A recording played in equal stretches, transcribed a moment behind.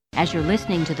As you're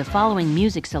listening to the following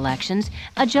music selections,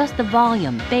 adjust the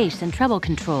volume, bass, and treble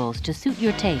controls to suit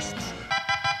your tastes.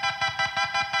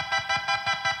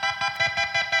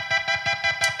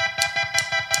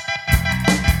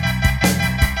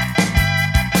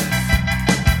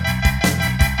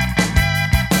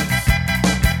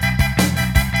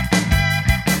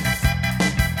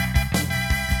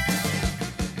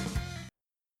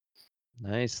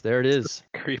 Nice, there it is.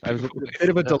 I was a bit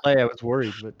of a delay. I was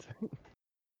worried, but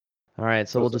all right.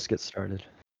 So we'll just get started. Do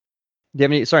you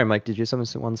have any? Sorry, Mike. Did you have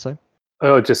something you want to say?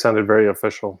 Oh, it just sounded very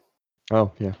official.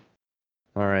 Oh yeah.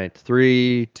 All right.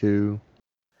 3, 2.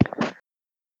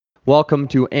 Welcome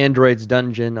to Android's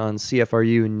Dungeon on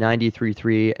CFRU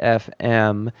 93.3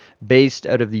 FM, based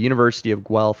out of the University of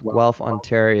Guelph,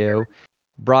 Ontario.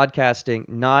 Broadcasting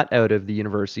not out of the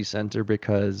University Centre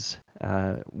because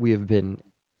we have been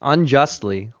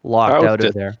unjustly locked out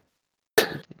of there.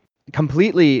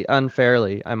 Completely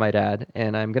unfairly, I might add.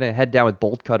 And I'm going to head down with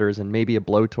bolt cutters and maybe a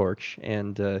blowtorch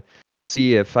and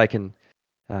see if I can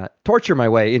torture my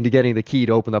way into getting the key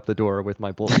to open up the door with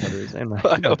my bolt cutters and my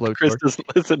blowtorch. Chris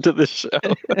doesn't listen to the show.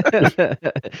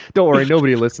 Don't worry,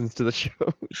 nobody listens to the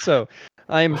show. So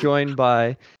I am joined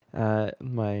by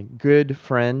my good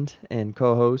friend and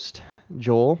co-host,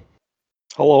 Joel.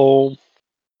 Hello.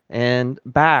 And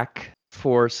back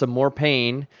for some more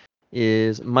pain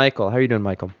is Michael. How are you doing,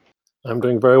 Michael? I'm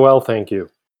doing very well, thank you.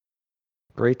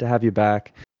 Great to have you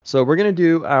back. So we're going to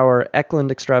do our Eklund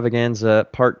Extravaganza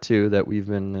Part 2 that we've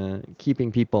been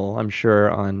keeping people, I'm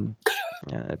sure, on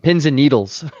pins and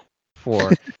needles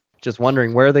for. Just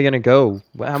wondering where are they going to go?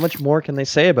 How much more can they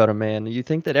say about a man? You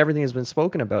think that everything has been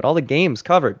spoken about, all the games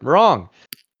covered. Wrong.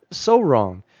 So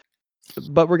wrong.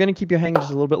 But we're going to keep you hanging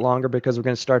just a little bit longer because we're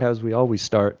going to start as we always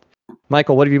start.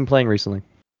 Michael, what have you been playing recently?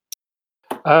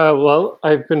 Well,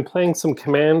 I've been playing some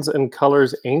Commands and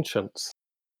Colors Ancients.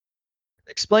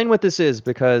 Explain what this is,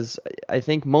 because I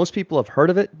think most people have heard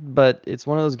of it, but it's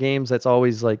one of those games that's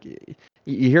always like,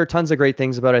 you hear tons of great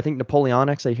things about it. I think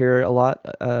Napoleonics I hear a lot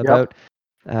about.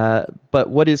 But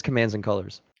what is Commands and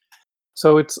Colors?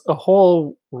 So it's a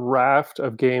whole raft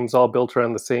of games all built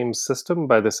around the same system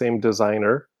by the same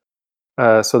designer.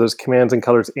 So there's Commands and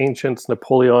Colors Ancients,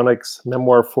 Napoleonics,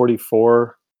 Memoir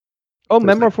 44. Oh,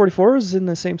 Memoir 44 is in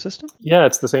the same system? Yeah,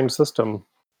 it's the same system.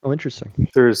 Oh, interesting.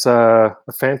 There's a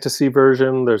fantasy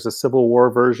version, there's a Civil War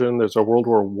version, there's a World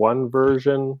War I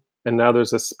version, and now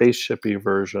there's a spaceship-y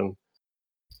version.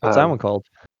 What's that one called?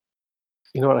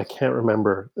 You know what? I can't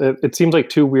remember. It seems like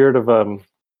too weird of a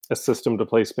system to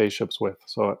play spaceships with.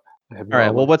 So I have no All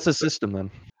right. Well, what's the system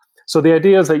then? So the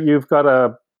idea is that you've got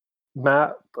a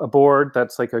board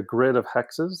that's like a grid of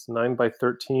hexes, 9 by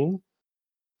 13,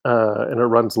 and it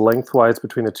runs lengthwise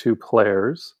between the two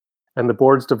players. And the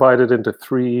board's divided into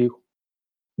 3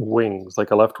 wings,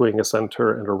 like a left wing, a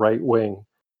center, and a right wing.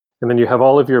 And then you have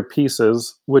all of your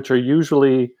pieces, which are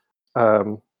usually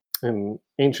in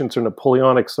Ancients or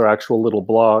Napoleonics, they're actual little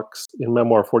blocks. In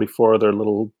Memoir 44, they're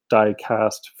little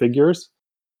die-cast figures.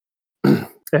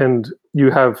 And you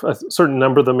have a certain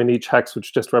number of them in each hex,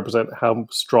 which just represent how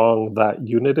strong that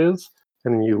unit is.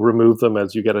 And then you remove them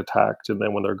as you get attacked. And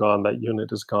then when they're gone, that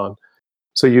unit is gone.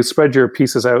 So you spread your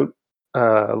pieces out,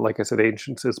 like I said,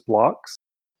 Ancients is blocks.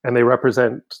 And they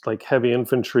represent like heavy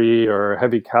infantry or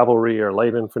heavy cavalry or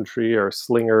light infantry or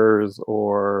slingers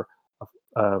or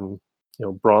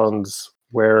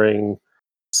bronze-wearing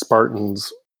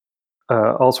Spartans,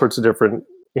 all sorts of different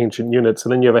ancient units.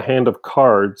 And then you have a hand of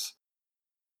cards.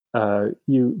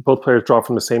 Both players draw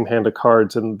from the same hand of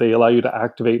cards, and they allow you to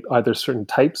activate either certain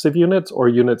types of units or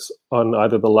units on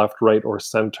either the left, right, or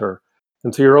center.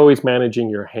 And so you're always managing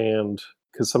your hand,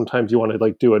 because sometimes you want to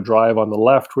like do a drive on the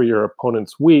left where your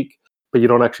opponent's weak, but you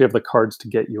don't actually have the cards to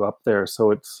get you up there.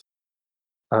 So it's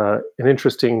an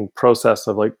interesting process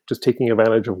of like just taking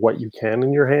advantage of what you can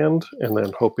in your hand and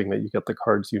then hoping that you get the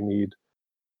cards you need.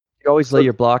 You always lay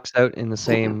your blocks out in the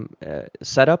same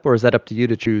setup, or is that up to you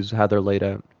to choose how they're laid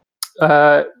out?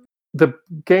 The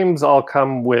games all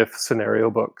come with scenario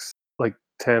books, like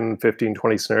 10, 15,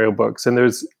 20 scenario books, and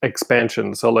there's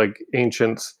expansions. So like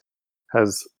Ancients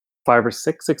has 5 or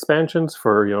 6 expansions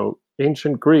for,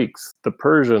 ancient Greeks, the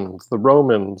Persians, the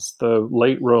Romans, the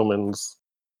late Romans,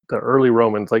 the early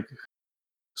Romans, like,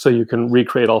 so you can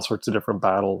recreate all sorts of different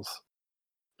battles.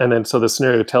 And then so the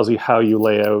scenario tells you how you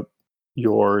lay out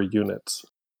your units.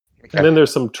 Okay. And then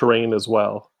there's some terrain as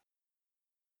well.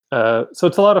 So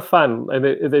it's a lot of fun, and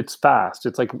it's fast.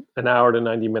 It's like an hour to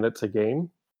 90 minutes a game.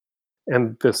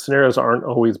 And the scenarios aren't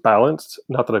always balanced.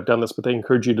 Not that I've done this, but they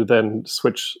encourage you to then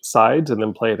switch sides and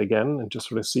then play it again and just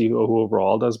sort of see who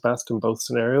overall does best in both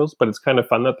scenarios. But it's kind of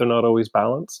fun that they're not always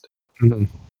balanced. Mm-hmm.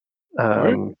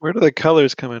 Where do the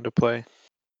colors come into play?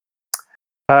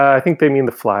 I think they mean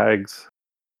the flags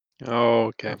Oh,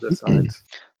 okay. of the sides.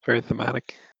 Very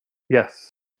thematic. Yes,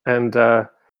 and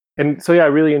so yeah, I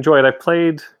really enjoyed. I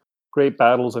played Great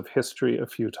Battles of History a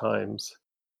few times,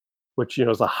 which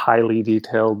is a highly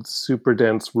detailed, super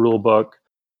dense rule book.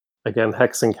 Again,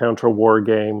 hex encounter war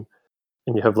game,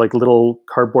 and you have like little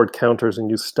cardboard counters, and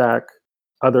you stack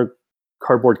other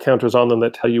cardboard counters on them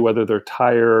that tell you whether they're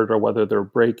tired or whether they're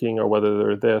breaking or whether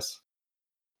they're this.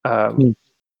 And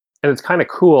it's kind of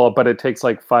cool, but it takes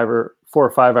like 4 or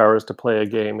 5 hours to play a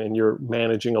game, and you're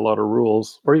managing a lot of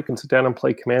rules. Or you can sit down and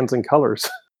play Commands and Colors.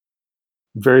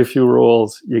 Very few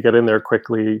rules. You get in there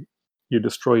quickly, you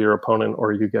destroy your opponent,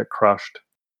 or you get crushed,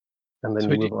 and then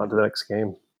So you move on to the next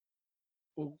game.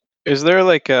 Is there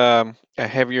like a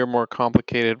heavier, more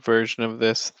complicated version of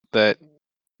this that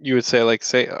you would say, like,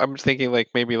 I'm thinking like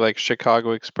maybe like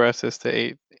Chicago Express is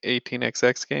to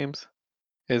 18xx games,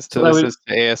 is to So that this would- is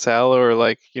to ASL, or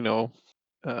like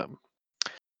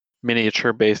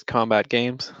miniature based combat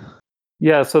games?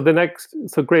 Yeah, so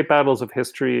Great Battles of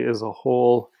History is a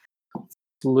whole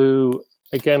slew.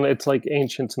 Again, it's like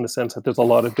Ancients in the sense that there's a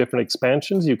lot of different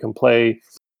expansions. You can play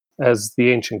as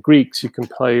the ancient Greeks, you can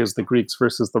play as the Greeks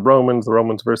versus the Romans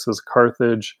versus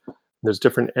Carthage. There's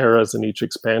different eras in each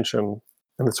expansion.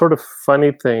 And the sort of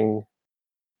funny thing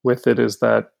with it is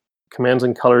that Commands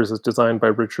and Colors is designed by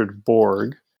Richard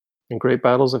Borg, and Great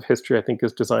Battles of History, I think,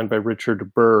 is designed by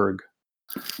Richard Berg.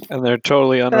 And they're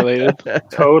totally unrelated.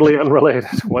 Totally unrelated.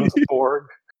 One's a Borg,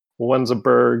 one's a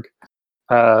Berg.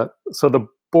 So the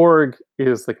Borg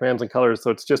is the Commands and Colors, so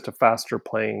it's just a faster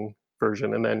playing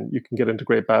version. And then you can get into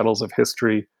Great Battles of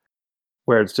History,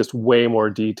 where it's just way more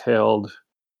detailed.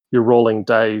 You're rolling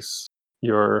dice.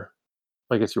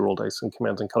 I guess you roll dice in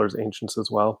Commands and Colors Ancients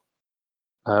as well.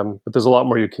 But there's a lot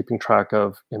more you're keeping track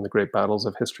of in the Great Battles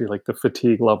of History, like the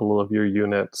fatigue level of your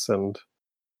units. And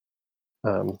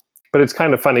but it's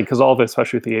kind of funny because all of it,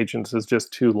 especially with the agents, is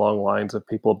just 2 long lines of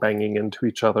people banging into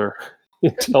each other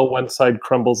until one side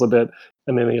crumbles a bit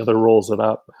and then the other rolls it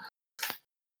up.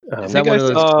 Is that one of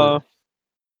those?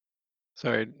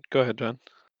 Sorry, go ahead, John.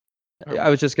 I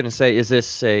was just gonna say, is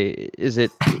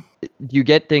it? Do you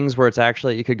get things where it's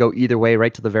actually it could go either way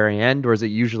right to the very end, or is it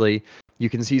usually you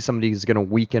can see somebody who's gonna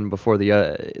weaken before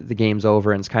the game's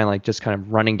over, and it's kind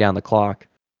of running down the clock?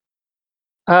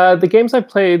 The games I've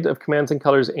played of Commands and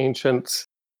Colors Ancients,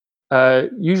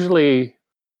 usually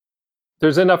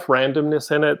there's enough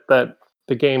randomness in it that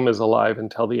the game is alive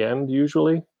until the end,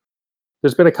 usually.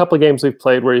 There's been a couple of games we've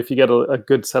played where if you get a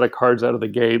good set of cards out of the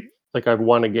gate, like I've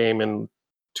won a game in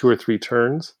 2 or 3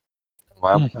 turns.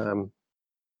 Wow.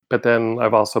 But then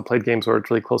I've also played games where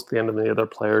it's really close to the end and the other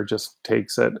player just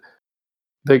takes it.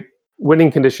 The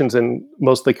winning conditions in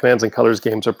most of the Commands and Colors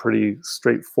games are pretty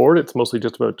straightforward. It's mostly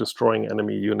just about destroying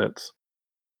enemy units.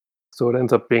 So it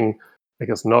ends up being, I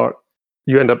guess,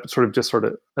 you end up sort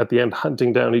of at the end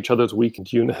hunting down each other's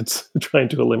weakened units, trying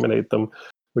to eliminate them,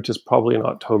 which is probably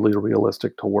not totally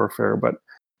realistic to Warfare, but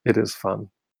it is fun.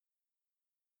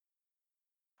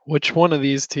 Which one of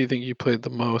these do you think you played the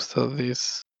most of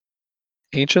these?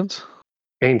 Ancients?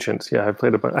 Ancients, yeah, I've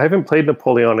played a bunch. I haven't played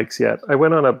Napoleonics yet. I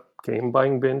went on a game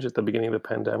buying binge at the beginning of the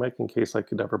pandemic in case I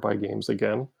could never buy games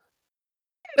again.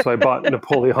 So I bought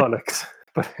Napoleonics,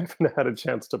 but I haven't had a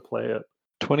chance to play it.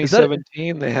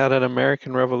 2017, they had an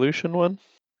American Revolution one.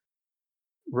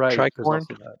 Right. there's Tricorn?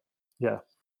 also that. Yeah.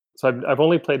 So I've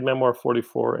only played Memoir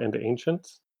 44 and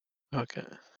Ancients. Okay.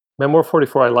 Memoir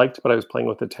 44 I liked, but I was playing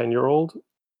with a 10-year-old.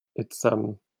 It's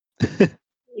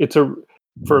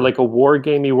for like a war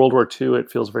gamey World War II,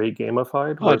 it feels very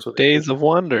gamified. whereas with Days of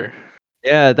Wonder.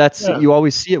 Yeah, Yeah. you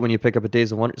always see it when you pick up a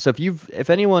Days of Wonder. So if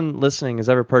anyone listening has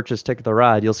ever purchased Ticket to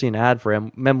Ride, you'll see an ad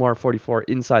for Memoir 44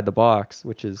 inside the box,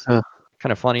 which is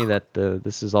kind of funny that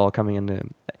this is all coming into,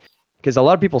 because a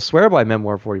lot of people swear by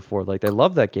Memoir 44, like they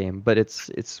love that game, but it's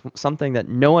something that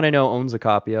no one I know owns a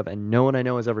copy of, and no one I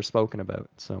know has ever spoken about.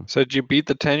 So did you beat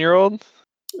the 10-year-old?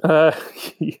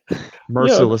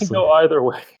 mercilessly. It can go either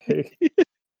way.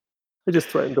 I just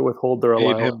threatened to withhold their Made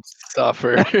him allowance.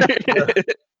 suffer.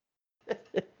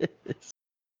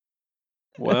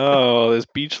 Wow, there's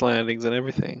beach landings and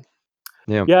everything.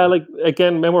 Yeah, like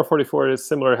again, Memoir 44 is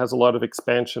similar. It has a lot of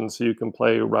expansions, so you can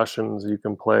play Russians, you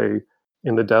can play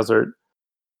in the desert.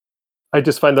 I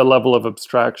just find the level of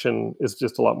abstraction is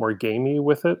just a lot more gamey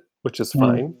with it, which is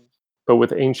fine. But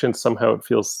with Ancients, somehow it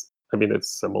feels, I mean, it's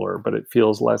similar, but it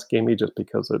feels less gamey just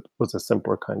because it was a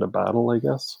simpler kind of battle, I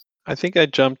guess. I think I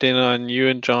jumped in on you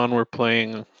and John were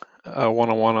playing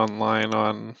one-on-one online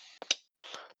on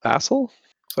Vassal.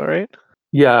 Is that right?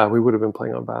 Yeah, we would have been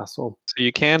playing on Vassal. So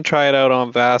you can try it out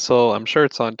on Vassal. I'm sure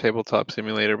it's on Tabletop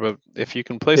Simulator, but if you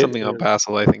can play something on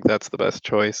Vassal, I think that's the best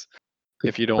choice.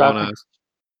 If you don't want to.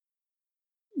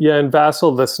 Yeah, in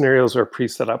Vassal, the scenarios are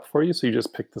pre-set up for you, so you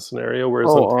just pick the scenario. Whereas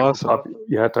on Tabletop,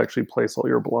 you had to actually place all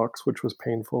your blocks, which was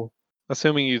painful.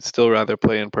 Assuming you'd still rather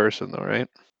play in person, though, right?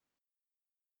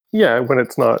 Yeah, when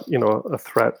it's not, a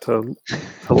threat to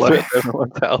life.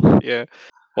 Everyone's health. Yeah.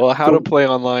 Well, how to play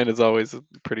online is always a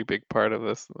pretty big part of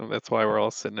this. And that's why we're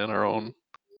all sitting in our own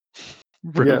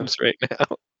rooms right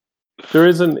now. There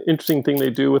is an interesting thing they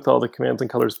do with all the commands and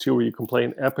colors too, where you can play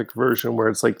an epic version where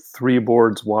it's like 3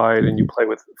 boards wide and you play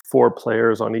with 4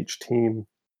 players on each team.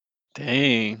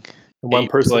 Dang. And one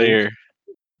person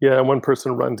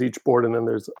runs each board, and then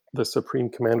there's the Supreme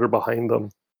Commander behind them.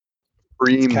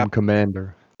 Supreme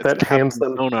Commander. That hands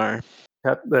them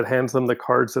the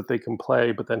cards that they can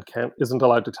play, but then isn't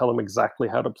allowed to tell them exactly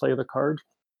how to play the card.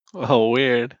 Oh,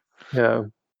 weird. Yeah.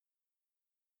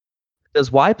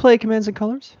 Does Y play commands and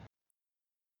colors?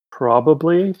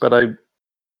 Probably, but I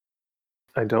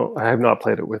have not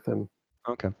played it with him.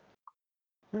 Okay.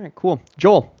 All right, cool.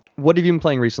 Joel, what have you been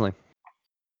playing recently?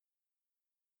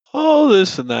 Oh,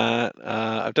 this and that.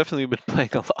 I've definitely been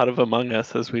playing a lot of Among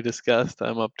Us, as we discussed.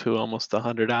 I'm up to almost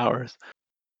 100 hours.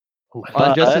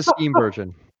 On just the Steam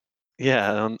version.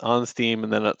 Yeah, on Steam,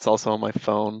 and then it's also on my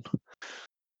phone.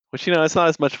 Which, it's not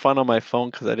as much fun on my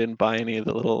phone because I didn't buy any of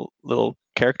the little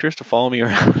characters to follow me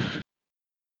around.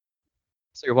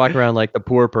 So you're walking around like the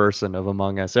poor person of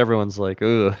Among Us. Everyone's like,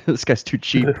 "Ugh, this guy's too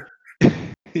cheap."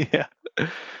 Yeah.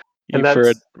 And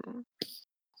that's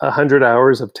 100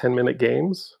 hours of 10-minute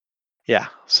games? Yeah.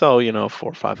 So, 400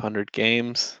 or 500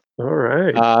 games. All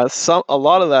right. A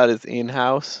lot of that is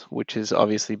in-house, which is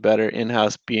obviously better.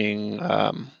 In-house being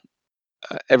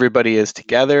everybody is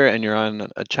together and you're on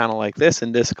a channel like this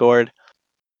in Discord,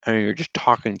 and you're just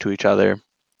talking to each other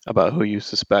about who you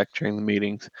suspect during the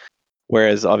meetings.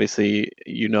 Whereas obviously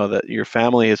that your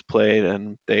family has played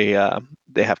and they have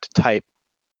to type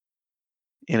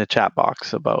in a chat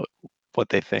box about what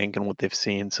they think and what they've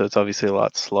seen. So it's obviously a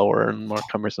lot slower and more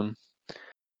cumbersome.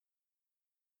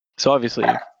 So obviously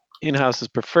in-house is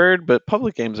preferred, but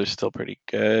public games are still pretty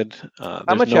good.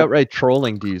 How much outright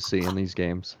trolling do you see in these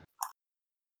games?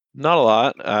 Not a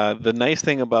lot. The nice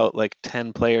thing about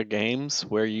 10-player games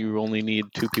where you only need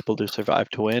 2 people to survive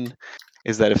to win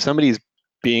is that if somebody's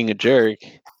being a jerk,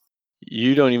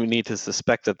 you don't even need to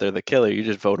suspect that they're the killer. You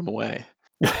just vote them away.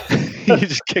 You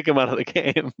just kick them out of the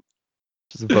game.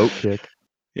 Just a vote kick.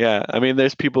 Yeah, I mean,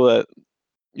 there's people that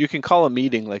you can call a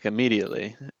meeting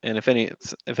immediately, and if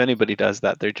anybody does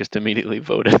that, they're just immediately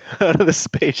voted out of the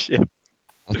spaceship.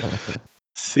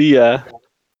 See ya.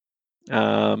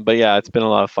 But yeah, it's been a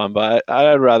lot of fun. But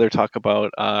I'd rather talk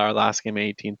about our last game,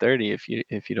 1830,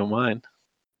 if you don't mind.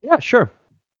 Yeah, sure.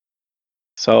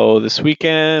 So this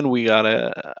weekend we got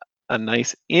a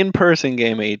nice in-person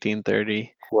game,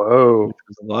 1830. Whoa, which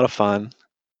was a lot of fun.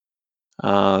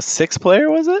 6-player,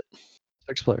 was it?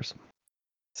 6 players.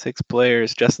 6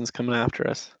 players. Justin's coming after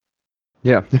us.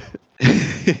 Yeah.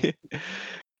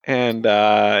 And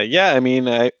I mean,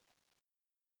 I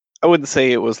wouldn't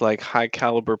say it was high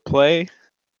caliber play.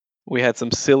 We had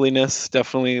some silliness,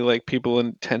 definitely people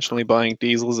intentionally buying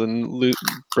diesels and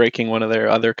breaking one of their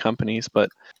other companies, but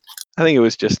I think it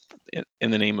was just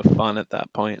in the name of fun at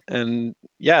that point. And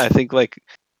yeah, I think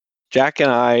Jack and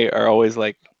I are always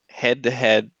head to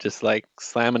head, just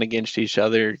slamming against each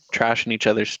other, trashing each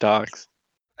other's stocks.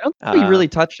 I don't think we really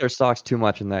touched our stocks too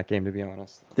much in that game, to be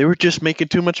honest. They were just making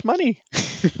too much money.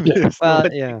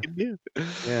 Well, yeah.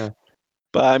 Yeah.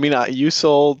 But I mean, you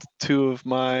sold 2 of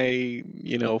my,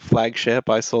 flagship.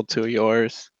 I sold 2 of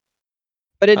yours.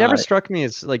 But it never struck me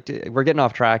as we're getting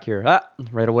off track here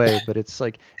right away. But it's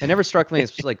it never struck me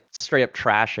as straight up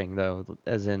trashing though,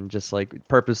 as in just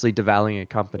purposely devaluing a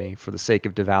company for the sake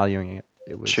of devaluing it.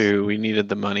 It was true. We needed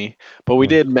the money, but we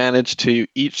did manage to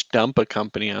each dump a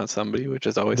company on somebody, which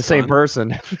is always the fun. same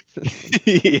person.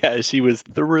 Yeah, she was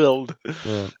thrilled.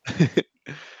 Yeah.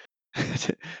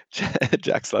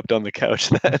 Jack slept on the couch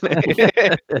then.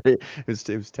 it was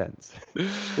tense.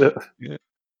 Yeah.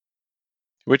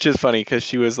 Which is funny because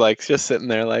she was just sitting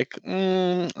there I'm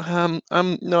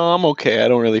okay. I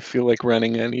don't really feel like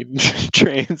running any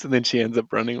trains, and then she ends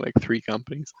up running 3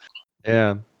 companies.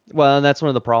 Yeah. Well, and that's one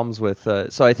of the problems with.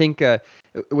 So I think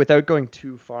without going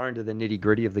too far into the nitty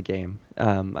gritty of the game,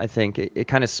 I think it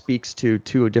kind of speaks to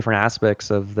 2 different aspects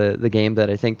of the game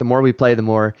that I think the more we play, the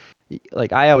more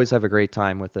I always have a great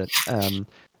time with it.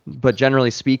 But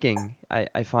generally speaking,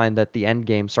 I find that the end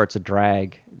game starts to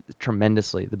drag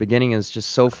tremendously. The beginning is just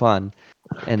so fun,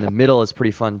 and the middle is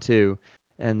pretty fun too.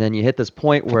 and then you hit this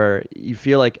point where you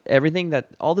feel like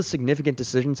all the significant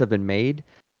decisions have been made,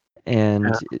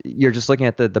 and you're just looking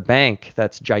at the bank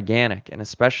that's gigantic, and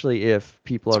especially if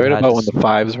people It's have right had about to when the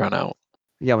fives run out.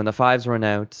 yeah, when the fives run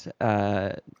out.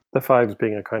 The fives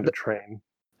being a kind of train.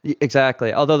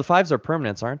 Exactly. Although the fives are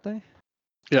permanents, aren't they?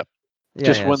 Yep. Yeah,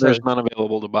 Just yeah. when So there's none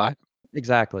available to buy.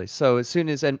 exactly. So as soon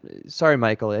as sorry,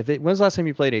 Michael. When was the last time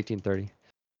you played 1830?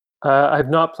 I've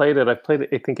not played it. I've played,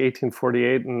 I think,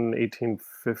 1848 and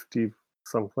 1850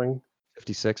 something.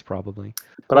 56 probably.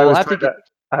 But Well, I we'll was have to trying to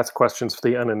ask questions for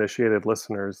the uninitiated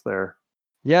listeners there.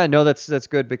 Yeah, no, that's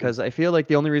good because I feel like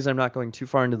the only reason I'm not going too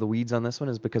far into the weeds on this one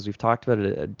is because we've talked about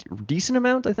it a decent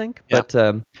amount, I think. Yeah.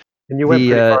 But And you went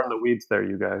pretty far in the weeds there,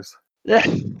 you guys.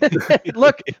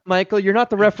 look, Michael, you're not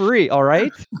the referee, all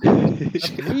right? That's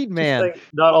the weed Just man. saying,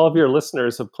 not all of your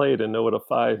listeners have played and know what a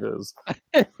 5 is.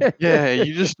 Yeah,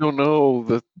 you just don't know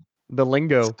the The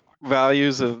lingo.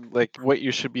 values of like what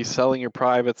you should be selling your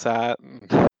privates at.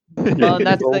 Well, and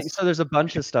that's Tables. so there's a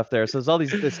bunch of stuff there. So there's all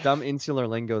this dumb insular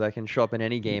lingo that can show up in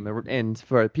any game. And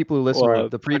for people who listen to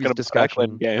the previous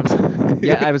discussion, games.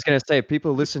 yeah, I was gonna say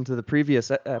people who listen to the previous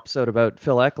episode about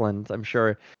Phil Eklund, I'm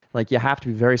sure like you have to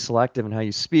be very selective in how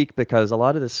you speak because a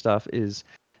lot of this stuff is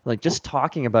like just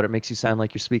talking about it makes you sound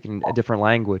like you're speaking a different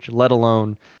language, let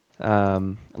alone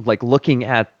like looking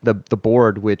at the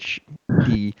board, which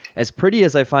as pretty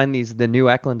as I find the new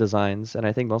Eklund designs, and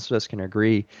I think most of us can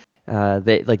agree,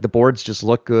 they like the boards just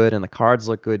look good and the cards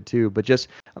look good too. But just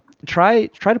try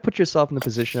to put yourself in the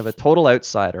position of a total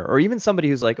outsider, or even somebody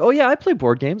who's like, oh yeah, I play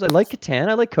board games, I like Catan,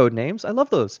 I like Codenames, I love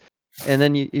those, and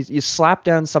then you slap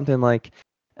down something like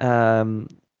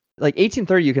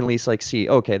 1830, you can at least like see,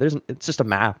 okay, it's just a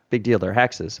map, big deal, they're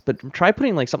hexes. But try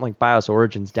putting like something like BIOS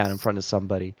Origins down in front of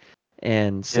somebody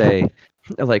and say,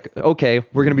 like, okay,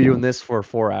 we're gonna be doing this for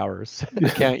 4 hours.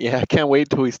 I can't wait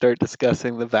till we start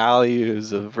discussing the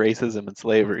values of racism and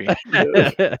slavery.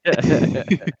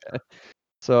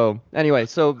 So anyway,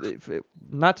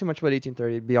 not too much about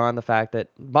 1830 beyond the fact that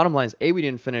bottom line is A, we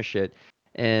didn't finish it,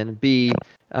 and B,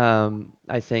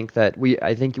 I think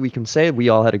we can say we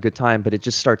all had a good time, but it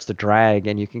just starts to drag,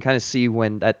 and you can kind of see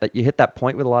when that you hit that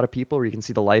point with a lot of people where you can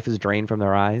see the life is drained from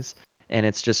their eyes, and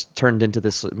it's just turned into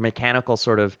this mechanical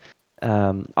sort of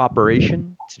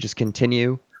operation to just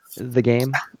continue the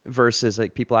game versus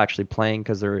like people actually playing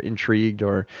because they're intrigued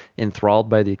or enthralled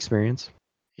by the experience.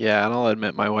 Yeah, and I'll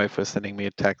admit my wife was sending me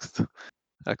a text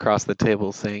across the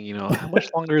table saying, how much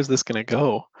longer is this gonna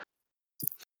go?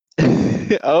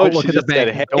 Don't look she at the just said,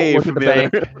 bank. "Hey," Don't look from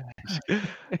at the the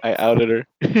other. I outed her.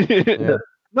 Yeah.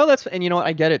 No, and you know what,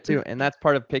 I get it too, and that's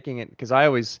part of picking it because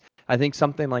I think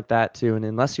something like that too, and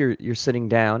unless you're sitting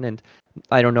down, and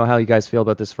I don't know how you guys feel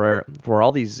about this for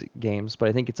all these games, but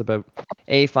I think it's about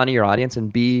A, finding your audience,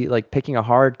 and B, like picking a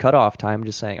hard cutoff time,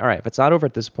 just saying, all right, if it's not over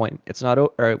at this point, it's not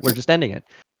or we're just ending it.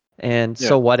 And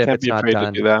so what if it's not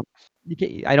done? To do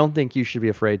that. I don't think you should be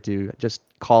afraid to just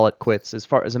call it quits as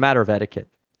far as a matter of etiquette,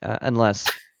 unless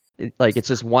it's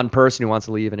just one person who wants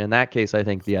to leave, and in that case, I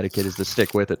think the etiquette is to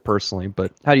stick with it personally.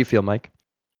 But how do you feel, Mike?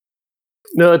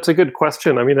 No, that's a good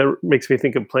question. I mean, it makes me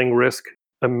think of playing Risk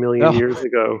a million years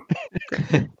ago,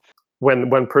 when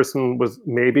one person was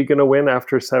maybe going to win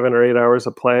after 7 or 8 hours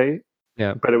of play,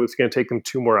 but it was going to take them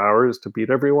 2 more hours to beat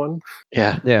everyone.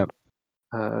 Yeah.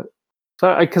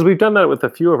 So, because we've done that with a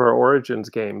few of our Origins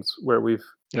games, where we've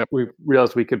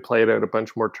realized we could play it out a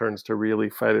bunch more turns to really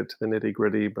fight it to the nitty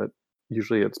gritty, but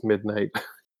usually it's midnight.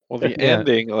 Well, the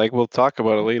ending, like we'll talk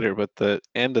about it later, but the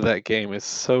end of that game is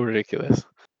so ridiculous.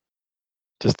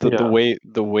 Just the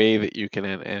way that you can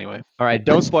end. Anyway. All right,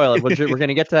 don't spoil it. We're going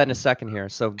to get to that in a second here.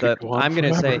 So I'm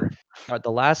going to say the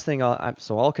last thing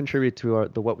I'll contribute to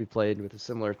the what we played with a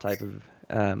similar type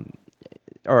of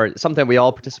or something we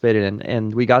all participated in,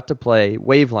 and we got to play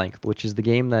Wavelength, which is the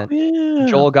game that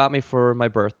Joel got me for my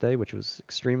birthday, which was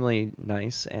extremely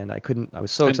nice, and I was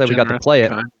so excited we got to play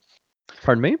it.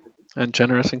 Pardon me? And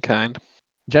generous and kind.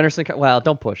 Generous and well,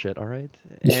 don't push it, all right?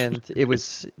 And it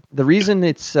was the reason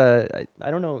it's I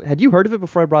don't know. Had you heard of it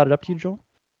before I brought it up to you, Joel?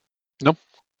 Nope.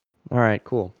 All right,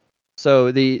 cool.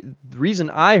 So the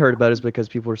reason I heard about it is because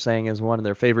people were saying it was one of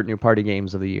their favorite new party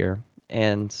games of the year.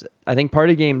 And I think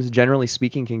party games, generally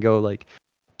speaking, can go like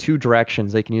two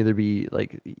directions. They can either be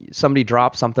like somebody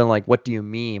drops something like "What do you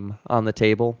meme?" on the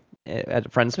table at a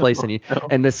friend's place,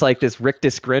 and this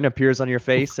rictus grin appears on your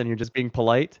face, and you're just being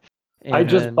polite. And I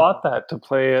just bought that to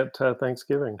play at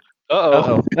Thanksgiving.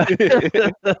 Uh-oh.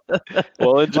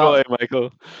 Well, enjoy,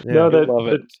 Michael. Yeah. No,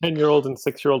 the 10-year-old and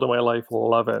 6-year-old in my life will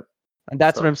love it. And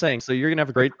that's what I'm saying. So you're gonna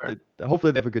have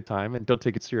hopefully they have a good time, and don't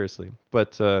take it seriously.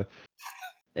 But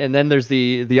And then there's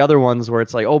the other ones where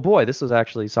it's like, oh boy, this was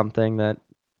actually something that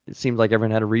it seemed like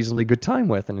everyone had a reasonably good time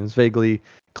with, and it was vaguely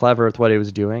clever with what it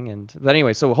was doing. And but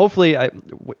anyway, so hopefully,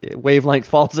 Wavelength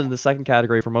falls into the second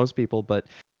category for most people. But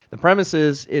the premise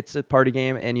is it's a party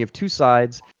game, and you have two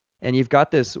sides, and you've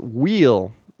got this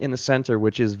wheel in the center,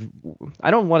 which is, I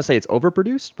don't want to say it's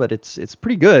overproduced, but it's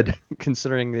pretty good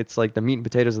considering it's like the meat and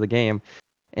potatoes of the game.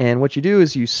 And what you do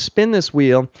is you spin this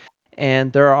wheel,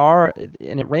 and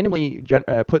it randomly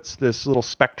puts this little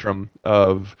spectrum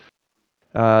of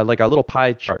like a little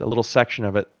pie chart, a little section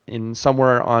of it in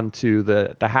somewhere onto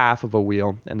the half of a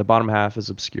wheel, and the bottom half is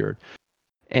obscured.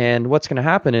 And what's going to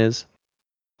happen is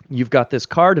you've got this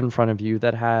card in front of you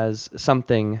that has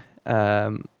something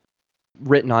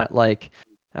written on it, like,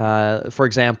 for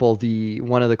example,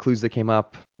 one of the clues that came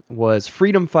up was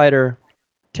freedom fighter,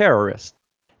 terrorist,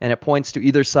 and it points to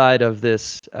either side of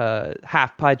this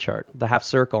half pie chart, the half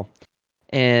circle.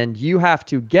 And you have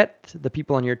to get the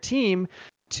people on your team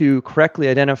to correctly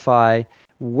identify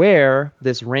where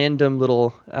this random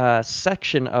little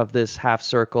section of this half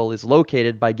circle is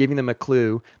located by giving them a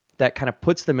clue that kind of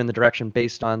puts them in the direction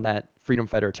based on that freedom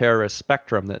fighter terrorist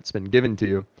spectrum that's been given to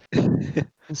you.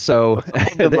 So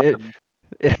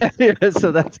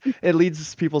so it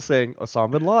leads to people saying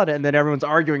Osama bin Laden, and then everyone's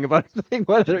arguing about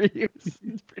whether he was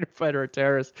freedom fighter or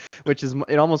terrorist, which is,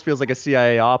 it almost feels like a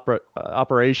CIA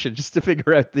operation just to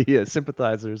figure out the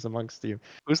sympathizers amongst you.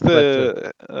 Who's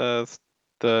the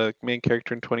main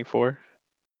character in 24?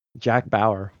 Jack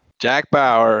Bauer. Jack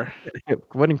Bauer.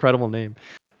 What an incredible name.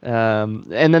 And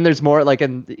then there's more, like,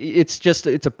 and it's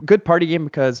a good party game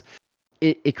because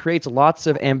it creates lots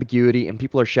of ambiguity, and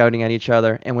people are shouting at each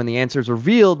other. And when the answer is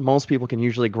revealed, most people can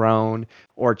usually groan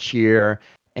or cheer,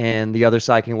 and the other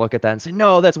side can look at that and say,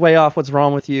 "No, that's way off. What's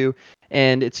wrong with you?"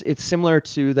 And it's similar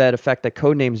to that effect that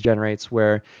Codenames generates,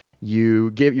 where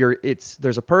you give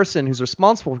there's a person who's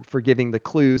responsible for giving the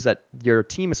clues that your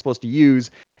team is supposed to use.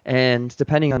 And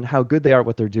depending on how good they are at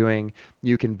what they're doing,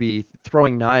 you can be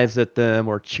throwing knives at them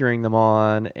or cheering them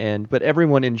on. But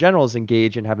everyone in general is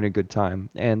engaged and having a good time.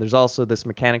 And there's also this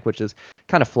mechanic which is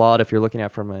kind of flawed if you're looking at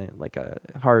it from a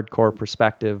hardcore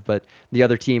perspective. But the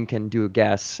other team can do a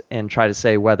guess and try to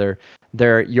say whether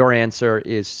your answer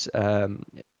is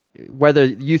whether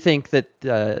you think that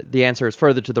the answer is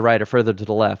further to the right or further to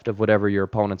the left of whatever your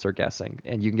opponents are guessing,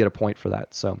 and you can get a point for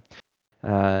that. So.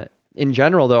 In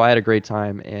general, though, I had a great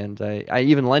time, and I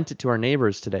even lent it to our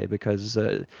neighbors today because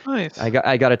Nice. I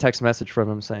got a text message from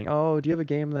them saying, "Oh, do you have a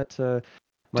game that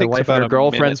my Takes wife and about her a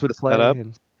girlfriends minute would to play?" set up.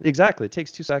 And exactly, it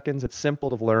takes 2 seconds. It's simple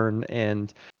to learn,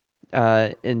 and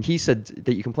he said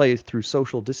that you can play through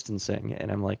social distancing, and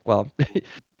I'm like, well,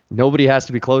 nobody has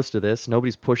to be close to this.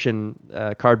 Nobody's pushing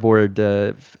cardboard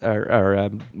or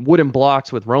wooden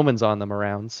blocks with Romans on them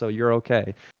around, so you're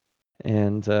okay.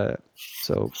 And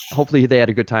so hopefully they had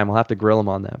a good time. I'll have to grill them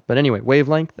on that. But anyway,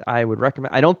 Wavelength, I would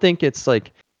recommend. I don't think it's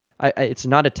like, it's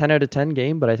not a 10 out of 10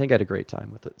 game, but I think I had a great time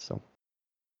with it. So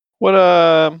What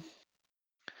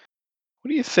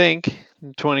do you think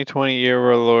in 2020 Year of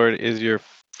Our Lord is your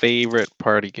favorite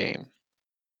party game?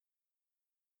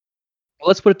 well,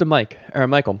 let's put it to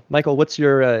Michael. Michael, what's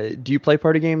your? Do you play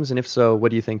party games? And if so, what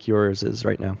do you think yours is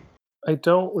right now? I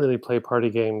don't really play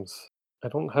party games. I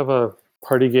don't have a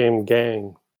party game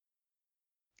gang.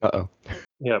 Uh-oh.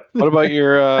 Yeah. What about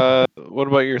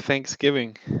your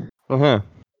Thanksgiving? Uh-huh.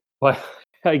 Well,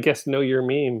 I guess Know Your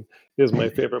Meme is my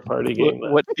favorite party game.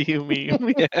 What do you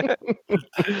mean? Yeah.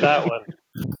 That one.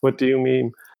 What do you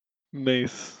mean?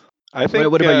 Nice. I think.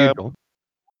 What about you, Joel?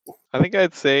 I think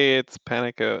I'd say it's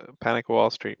Panic Wall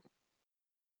Street.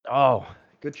 Oh,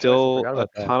 good choice. I Still forgot a about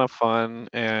that. ton of fun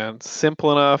and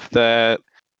simple enough that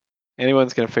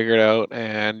anyone's gonna figure it out,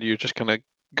 and you're just gonna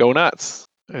go nuts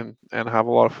and have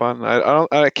a lot of fun.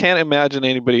 I can't imagine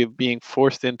anybody being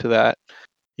forced into that,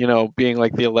 being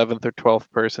like the 11th or 12th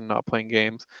person not playing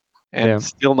games and Yeah.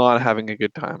 still not having a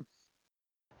good time.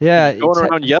 Yeah, Going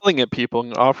around yelling at people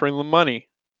and offering them money.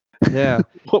 yeah.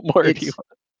 What more do you want?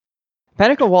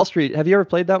 Panic on Wall Street. Have you ever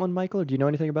played that one, Michael, or do you know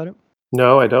anything about it?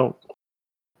 No, I don't.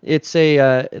 It's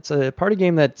a party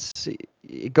game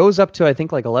it goes up to, I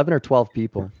think, like 11 or 12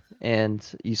 people, and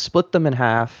you split them in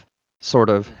half, sort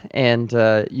of, and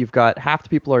you've got half the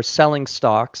people are selling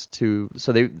stocks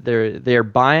so they're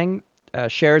buying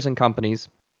shares in companies,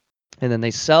 and then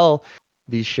they sell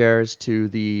these shares to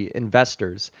the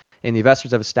investors. And the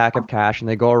investors have a stack of cash, and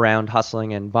they go around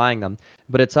hustling and buying them.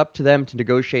 But it's up to them to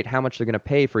negotiate how much they're going to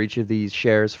pay for each of these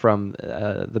shares from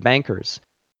the bankers.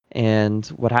 And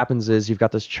what happens is you've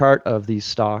got this chart of these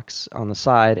stocks on the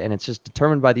side, and it's just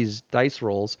determined by these dice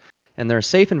rolls. And there are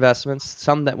safe investments,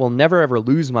 some that will never ever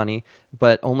lose money,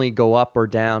 but only go up or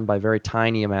down by very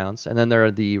tiny amounts. And then there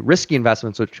are the risky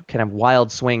investments, which can have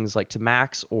wild swings, like to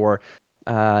max or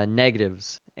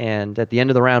negatives. And at the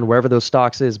end of the round, wherever those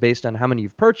stocks is, based on how many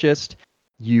you've purchased,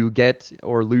 you get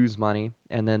or lose money.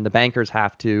 And then the bankers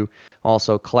have to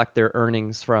also collect their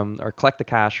earnings from, or collect the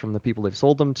cash from the people they've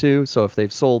sold them to. So if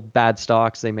they've sold bad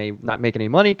stocks, they may not make any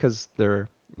money because their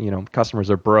customers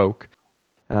are broke.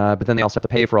 But then they also have to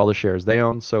pay for all the shares they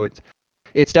own. So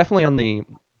it's definitely on the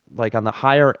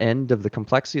higher end of the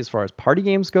complexity as far as party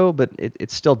games go, but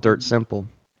it's still dirt simple.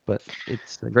 But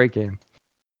it's a great game.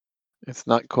 It's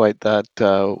not quite that.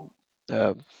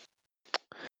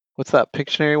 What's that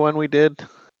Pictionary one we did?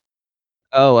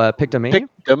 Oh, Pictomania?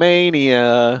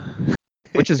 Pictomania.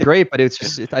 Which is great, but I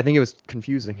think it was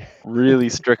confusing. Really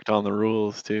strict on the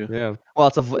rules too. Yeah. Well,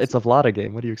 it's a Vlada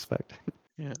game. What do you expect?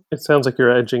 Yeah. It sounds like you're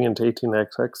edging into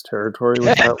 18xx territory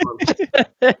with that one.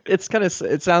 It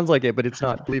sounds like it, but it's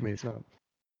not. Believe me, it's not.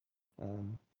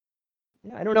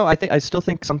 Yeah, I don't know. I still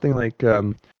think something like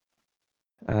Captain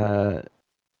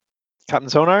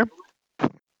Sonar.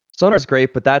 Sonar's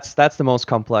great, but that's the most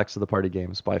complex of the party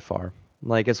games by far.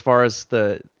 Like as far as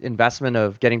the investment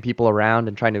of getting people around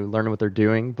and trying to learn what they're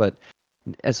doing, but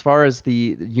as far as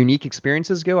the unique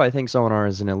experiences go, I think Sonar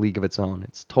is in a league of its own.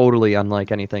 It's totally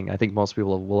unlike anything I think most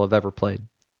people will have ever played.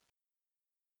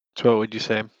 So what would you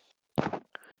say? I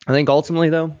think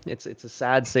ultimately though, it's a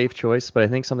sad safe choice, but I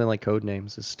think something like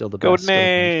Codenames is still the best.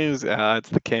 Codenames, it's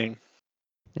the king.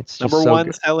 It's just number so one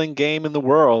good. selling game in the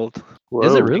world.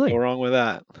 Is it Whoa. really? Go wrong with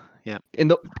that. Yeah.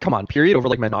 Come on, period over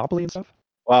like Monopoly and stuff.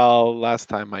 Well, last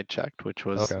time I checked, which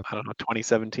was Okay. I don't know,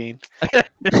 2017.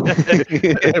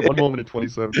 One moment in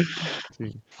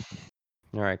 2017.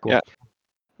 All right, cool. Yeah.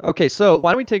 Okay, so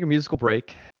why don't we take a musical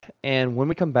break, and when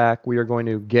we come back, we are going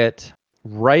to get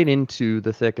right into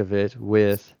the thick of it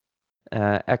with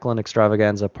Eklund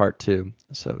Extravaganza Part 2.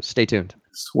 So stay tuned.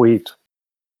 Sweet.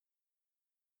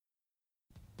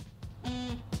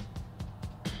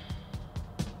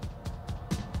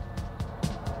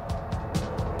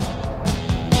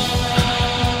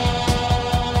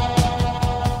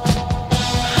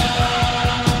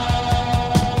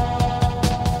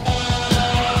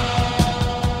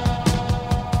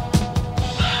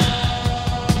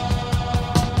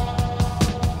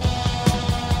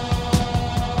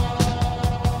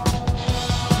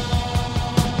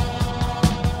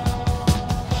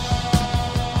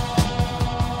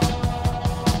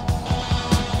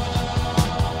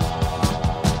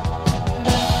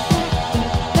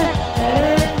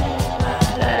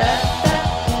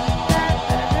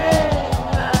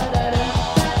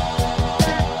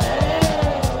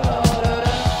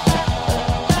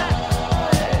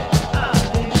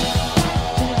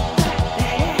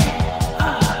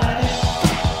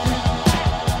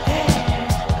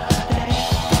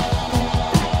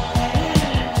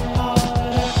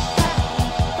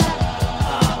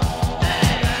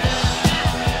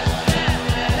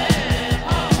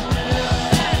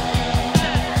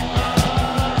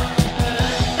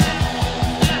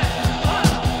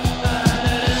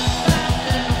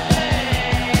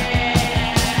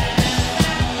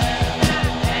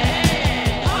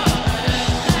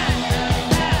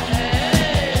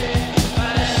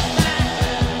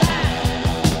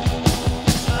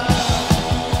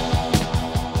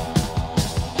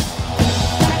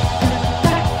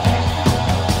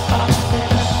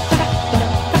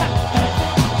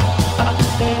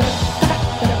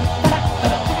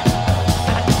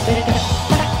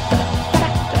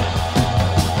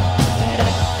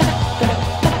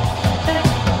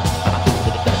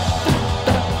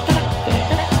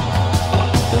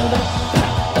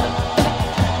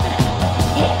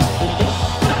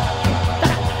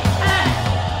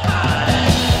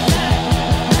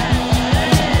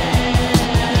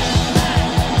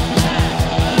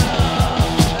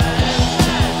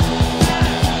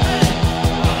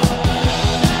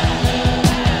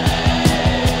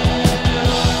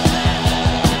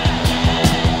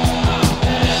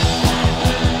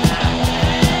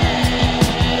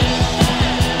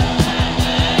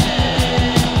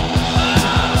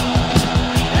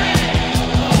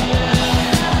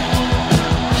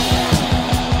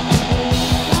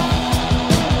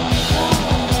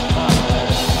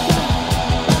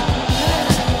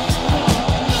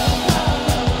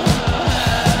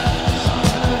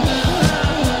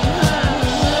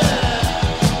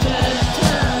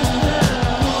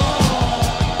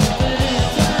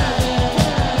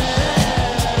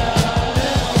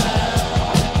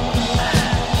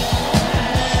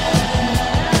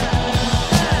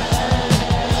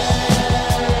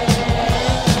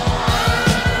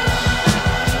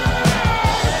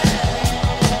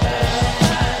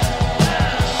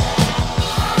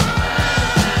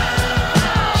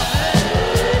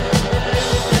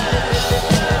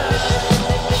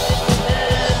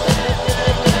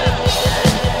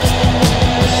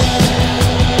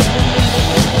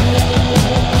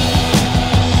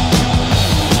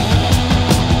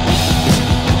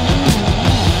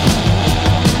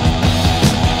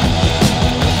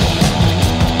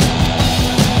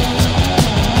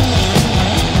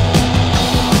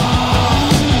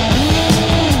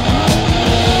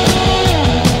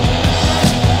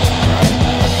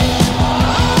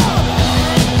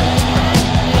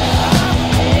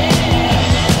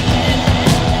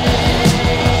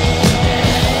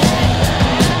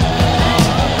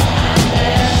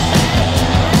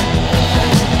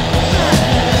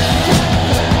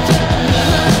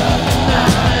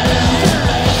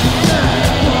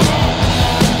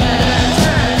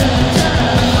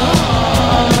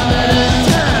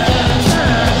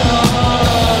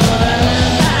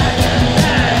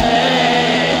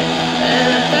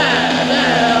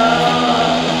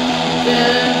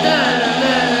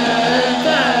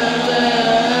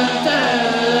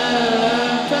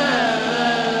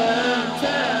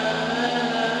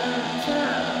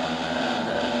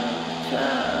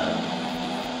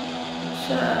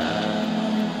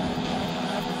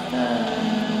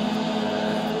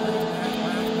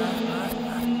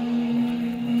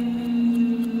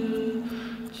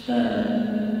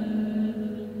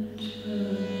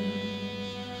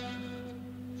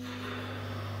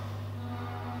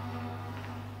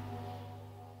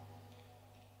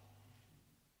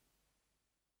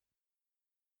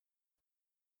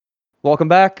 Welcome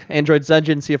back, Android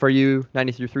Dungeon, CFRU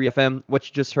 93.3 FM. What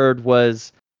you just heard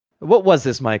was, what was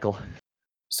this, Michael?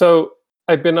 So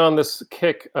I've been on this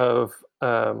kick of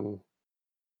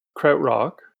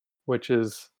krautrock, which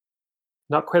is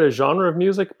not quite a genre of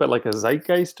music, but like a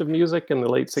zeitgeist of music in the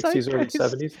late 60s, early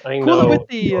Zeitgeist. 70s. I Cool it know. with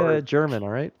the German, all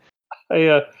right?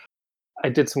 I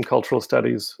did some cultural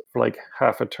studies for like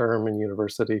half a term in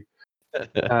university.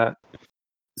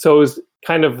 So it was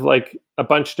kind of like a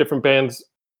bunch of different bands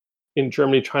in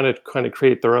Germany trying to kind of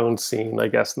create their own scene, I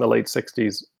guess, in the late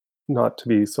 60s, not to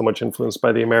be so much influenced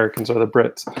by the Americans or the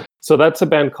Brits. So that's a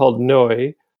band called Neu,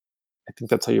 I think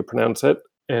that's how you pronounce it,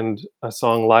 and a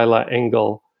song Lila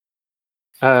Engel.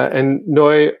 And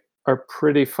Neu are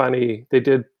pretty funny. They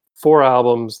did 4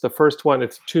 albums. The first one,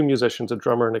 it's 2 musicians, a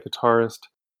drummer and a guitarist.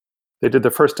 They did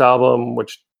their first album,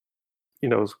 which,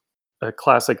 is a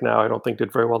classic now. I don't think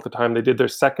did very well at the time. They did their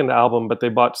second album, but they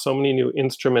bought so many new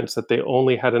instruments that they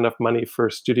only had enough money for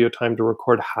studio time to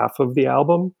record half of the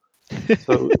album.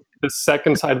 So the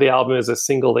second side of the album is a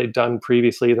single they'd done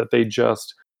previously that they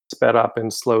just sped up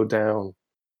and slowed down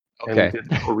and did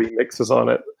remixes on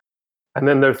it. And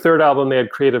then their third album, they had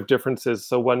creative differences.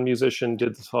 So one musician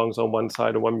did the songs on one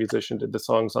side and one musician did the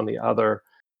songs on the other.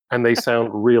 And they sound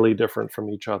really different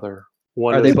from each other.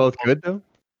 One Are they both good, though?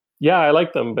 Yeah, I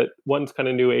like them, but one's kind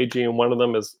of new agey and one of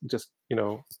them is just,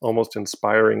 almost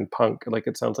inspiring punk. Like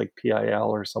it sounds like PIL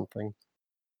or something.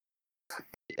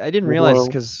 I didn't realize,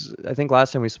 because I think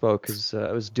last time we spoke, because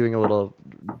I was doing a little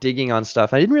digging on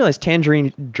stuff, I didn't realize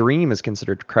Tangerine Dream is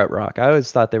considered krautrock. I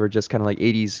always thought they were just kind of like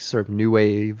 80s sort of new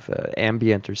wave,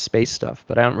 ambient or space stuff,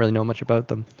 but I don't really know much about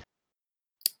them.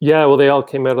 Yeah, well, they all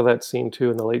came out of that scene too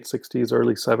in the late 60s,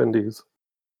 early 70s.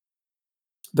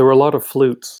 There were a lot of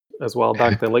flutes as well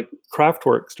back then. Like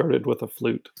Kraftwerk started with a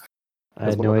flute. I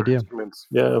had no idea.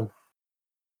 Yeah. All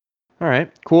right,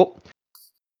 cool.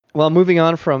 Well, moving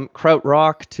on from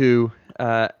krautrock to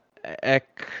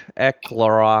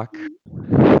Ecklerrock.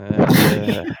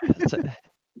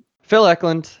 Phil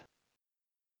Eklund.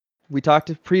 We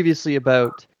talked previously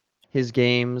about his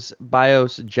games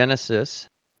BIOS Genesis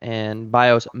and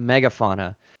BIOS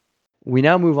Megafauna. We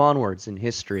now move onwards in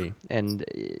history, and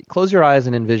close your eyes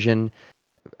and envision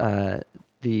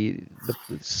the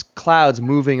clouds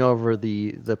moving over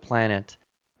the planet,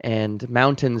 and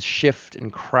mountains shift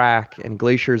and crack, and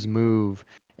glaciers move,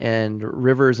 and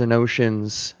rivers and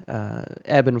oceans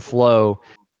ebb and flow,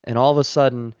 and all of a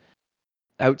sudden,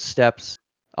 out steps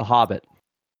a hobbit.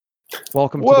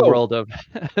 Welcome to the world of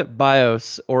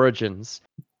BIOS Origins.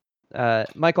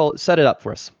 Michael, set it up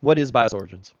for us. What is BIOS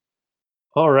Origins?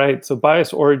 All right, so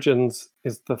BIOS Origins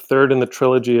is the third in the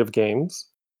trilogy of games,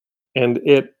 and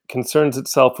it concerns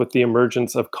itself with the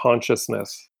emergence of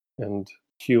consciousness and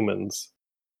humans.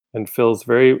 And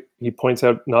he points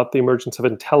out not the emergence of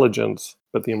intelligence,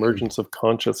 but the emergence of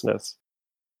consciousness.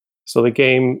 So the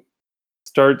game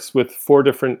starts with 4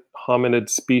 different hominid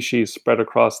species spread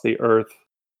across the earth,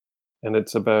 and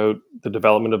it's about the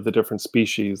development of the different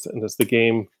species. And as the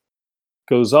game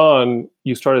goes on,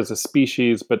 you start as a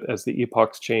species, but as the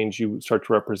epochs change, you start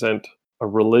to represent a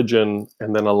religion,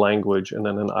 and then a language, and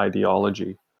then an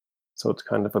ideology. So it's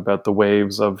kind of about the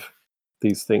waves of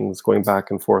these things going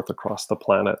back and forth across the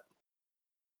planet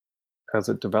as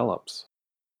it develops.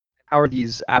 How are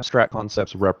these abstract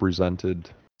concepts represented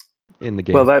in the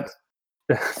game? Well,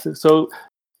 so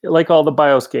like all the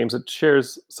BIOS games, it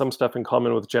shares some stuff in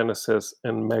common with Genesis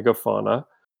and Megafauna.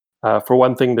 For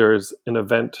one thing, there's an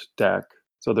event deck.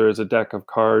 So there is a deck of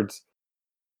cards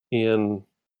in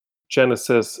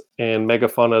Genesis, and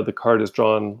Megafauna, the card is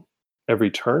drawn every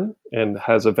turn and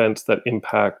has events that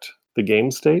impact the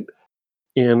game state.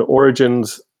 In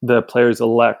Origins, the players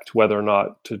elect whether or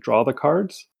not to draw the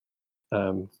cards.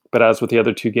 But as with the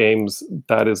other 2 games,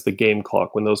 that is the game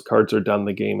clock. When those cards are done,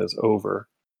 the game is over.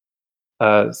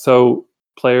 So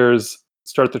players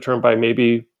start the turn by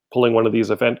maybe pulling one of these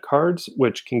event cards,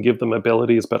 which can give them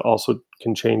abilities, but also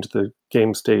can change the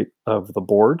game state of the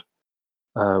board.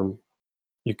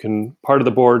 Part of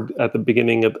the board at the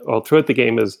beginning throughout the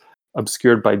game is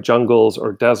obscured by jungles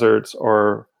or deserts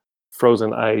or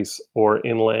frozen ice or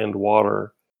inland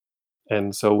water.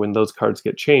 And so when those cards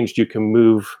get changed, you can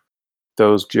move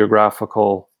those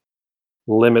geographical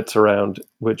limits around,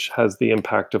 which has the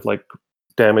impact of like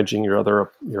damaging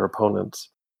your opponents.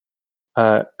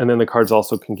 And then the cards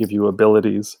also can give you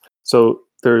abilities. So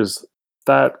there's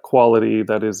that quality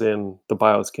that is in the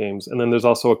BIOS games. And then there's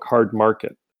also a card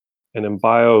market. And in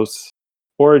BIOS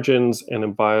Origins and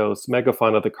in BIOS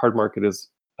Megafauna, the card market is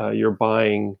you're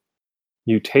buying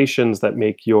mutations that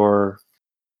make your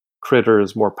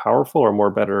critters more powerful or more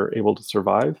better able to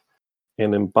survive.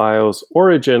 And in BIOS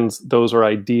Origins, those are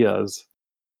ideas.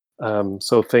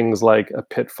 So things like a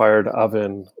pit-fired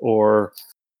oven or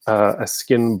a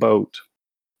skin boat.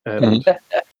 And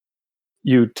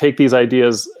you take these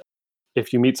ideas,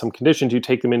 if you meet some conditions, you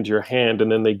take them into your hand,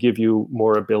 and then they give you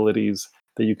more abilities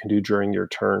that you can do during your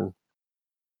turn.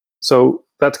 So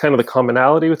that's kind of the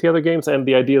commonality with the other games, and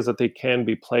the idea is that they can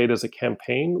be played as a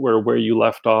campaign, where you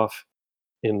left off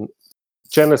in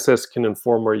Genesis can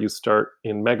inform where you start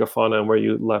in Megafauna, and where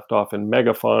you left off in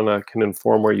Megafauna can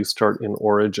inform where you start in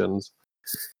Origins.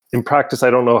 In practice, I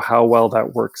don't know how well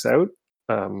that works out,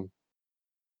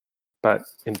 but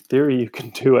in theory, you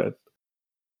can do it.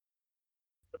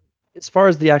 As far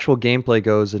as the actual gameplay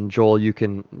goes, and Joel, you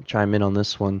can chime in on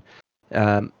this one.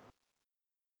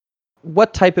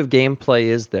 What type of gameplay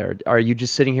is there? Are you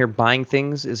just sitting here buying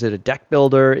things? Is it a deck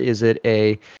builder? Is it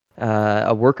a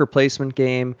worker placement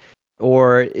game?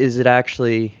 Or is it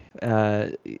actually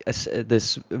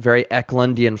this very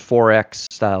Eklundian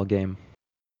 4X style game?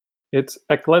 It's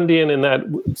Eklundian in that,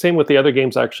 same with the other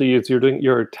games actually, is you're doing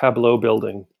your tableau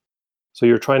building. So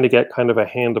you're trying to get kind of a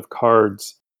hand of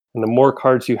cards. And the more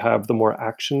cards you have, the more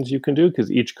actions you can do, because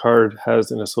each card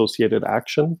has an associated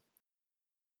action.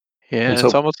 Yeah, And it's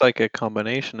so- almost like a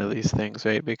combination of these things,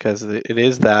 right? Because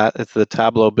it's the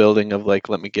tableau building of like,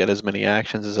 let me get as many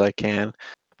actions as I can.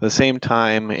 But at the same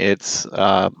time, it's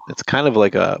kind of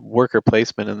like a worker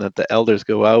placement in that the elders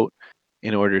go out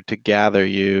in order to gather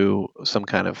you some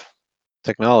kind of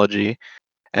technology.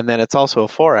 And then it's also a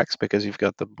 4X because you've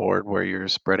got the board where you're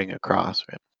spreading across,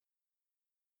 right?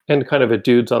 And kind of a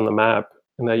dudes on the map,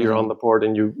 and that you're Mhm. on the board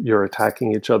and you're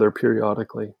attacking each other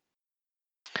periodically.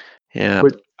 Yeah.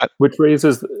 Which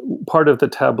raises part of the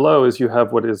tableau is you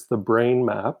have what is the brain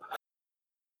map,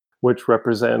 which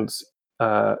represents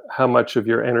how much of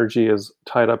your energy is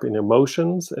tied up in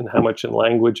emotions, and how much in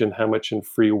language, and how much in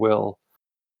free will.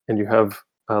 And you have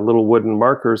little wooden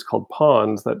markers called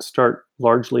pawns that start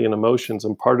largely in emotions,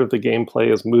 and part of the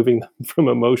gameplay is moving them from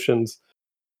emotions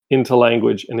into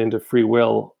language and into free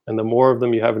will. And the more of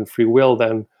them you have in free will,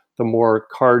 then the more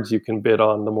cards you can bid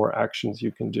on, the more actions you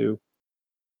can do,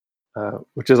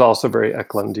 which is also very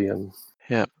Eklundian.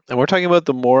 Yeah, and we're talking about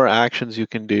the more actions you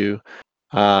can do.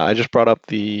 I just brought up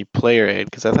the player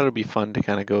aid because I thought it'd be fun to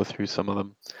kind of go through some of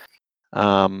them.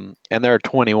 And there are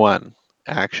 21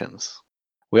 actions.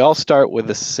 We all start with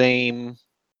the same,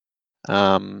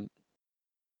 I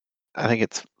think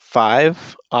it's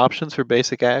 5 options for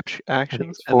basic actions.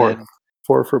 It's four. And then,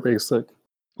 4 for basic.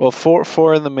 well,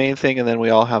 four in the main thing, and then we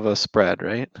all have a spread,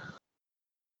 right?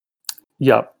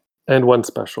 Yep. And 1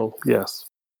 special, yes.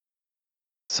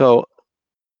 So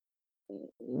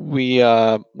we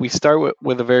start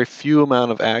with a very few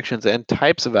amount of actions and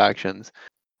types of actions.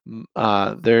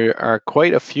 There are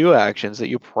quite a few actions that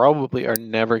you probably are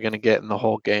never going to get in the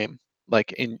whole game,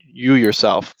 like in you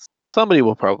yourself. Somebody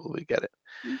will probably get it.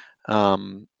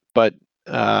 But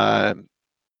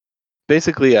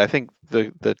basically, I think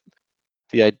the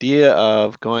idea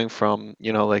of going from,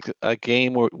 like a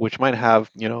game which might have,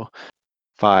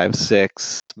 5,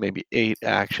 6, maybe 8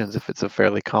 actions if it's a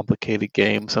fairly complicated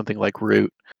game, something like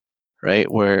Root,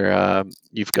 right? Where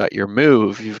you've got your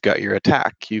move, you've got your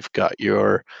attack, you've got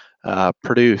your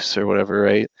produce or whatever,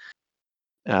 right?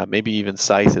 Maybe even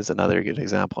Scythe is another good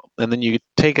example. And then you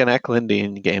take an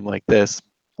Eklundian game like this,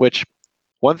 which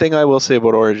one thing I will say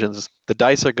about Origins, the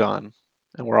dice are gone,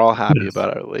 and we're all happy Yes.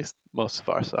 about it, at least most of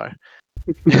us are.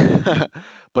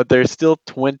 But there's still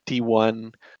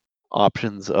 21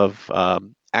 options of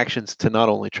actions to not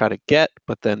only try to get,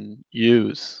 but then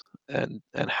use. And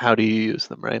how do you use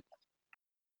them, right?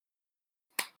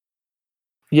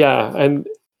 Yeah, and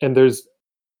there's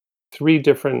 3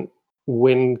 different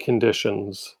win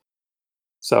conditions.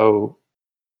 So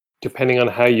depending on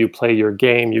how you play your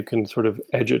game, you can sort of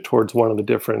edge it towards one of the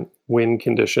different win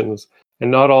conditions.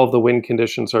 And not all of the win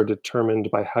conditions are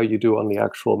determined by how you do on the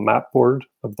actual map board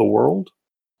of the world.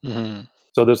 Mm-hmm.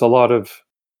 So there's a lot of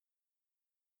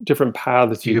different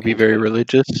paths You you could be can very take.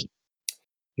 religious,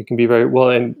 You can be very well,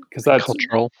 and because that's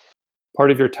cultural. part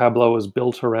of your tableau is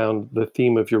built around the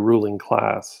theme of your ruling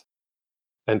class.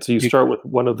 And so you start with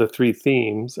one of the 3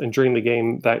 themes, and during the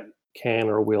game that can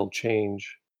or will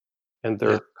change. And Yeah.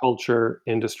 their culture,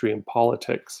 industry, and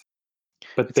politics.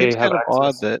 But It they seems have kind of access.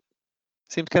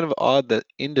 odd that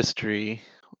industry,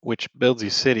 which builds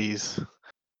you cities,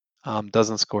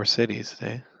 doesn't score cities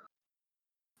today.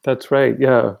 That's right,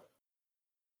 yeah.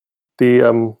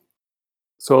 The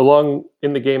so along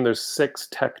in the game there's 6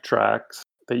 tech tracks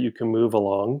that you can move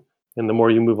along, and the more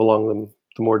you move along them,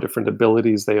 the more different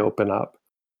abilities they open up.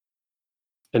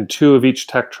 And 2 of each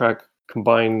tech track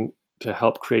combine to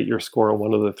help create your score on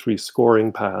one of the 3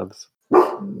 scoring paths.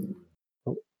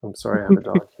 Oh, I'm sorry, I have a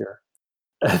dog here.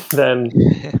 And then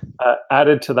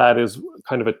added to that is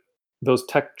kind of those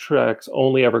tech tracks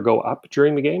only ever go up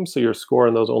during the game, so your score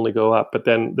on those only go up. But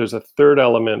then there's a third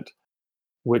element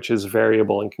which is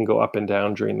variable and can go up and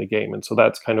down during the game, and so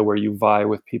that's kind of where you vie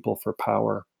with people for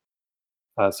power.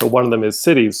 So one of them is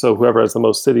cities. So whoever has the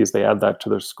most cities, they add that to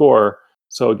their score.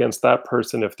 So against that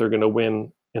person, if they're going to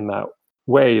win in that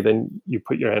way, then you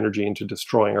put your energy into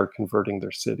destroying or converting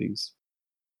their cities.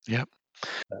 Yep.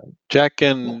 Jack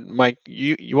and Mike,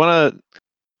 you want to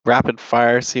rapid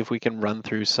fire, see if we can run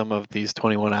through some of these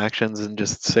 21 actions and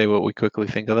just say what we quickly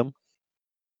think of them?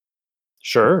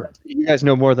 Sure. You guys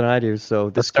know more than I do, so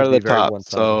Let's this start could at be the very top.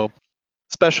 one-sided. So,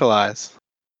 specialize.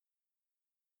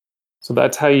 So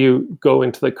that's how you go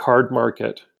into the card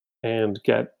market and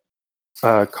get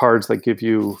cards that give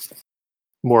you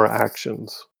more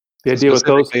actions. The idea with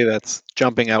those, Specifically, that's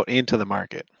jumping out into the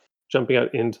market. jumping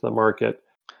out into the market,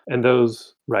 and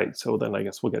those, right? So then I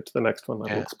guess we'll get to the next one.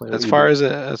 That'll Yeah. explain. As far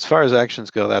as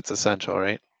actions go, that's essential,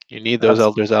 right? You need those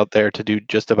elders out there to do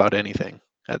just about anything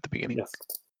at the beginning. Yes.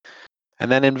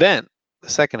 And then invent, the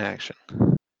second action.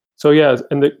 So yeah,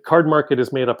 and the card market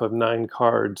is made up of 9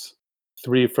 cards,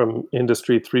 3 from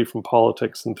industry, 3 from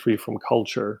politics, and 3 from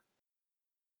culture.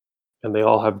 And they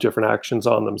all have different actions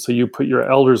on them. So you put your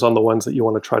elders on the ones that you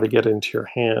want to try to get into your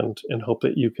hand and hope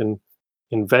that you can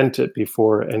invent it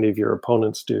before any of your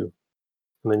opponents do.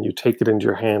 And then you take it into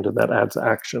your hand, and that adds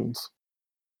actions.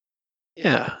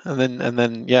 Yeah, and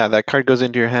then yeah, that card goes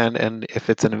into your hand, and if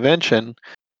it's an invention,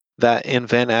 that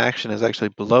invent action is actually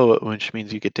below it, which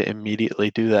means you get to immediately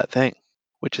do that thing,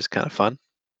 which is kind of fun.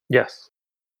 Yes.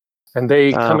 And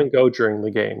they come and go during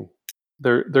the game.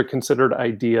 They're considered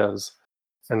ideas,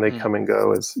 and they come and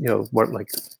go as,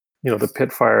 the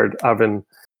pit-fired oven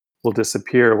will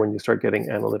disappear when you start getting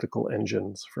analytical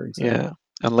engines, for example. Yeah,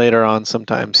 and later on,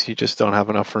 sometimes you just don't have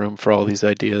enough room for all these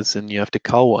ideas, and you have to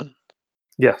cull one.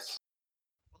 Yes.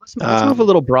 Let's move a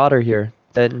little broader here.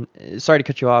 Then, sorry to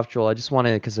cut you off, Joel. I just want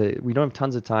to, because we don't have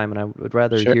tons of time, and I would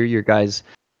rather hear your guys'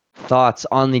 thoughts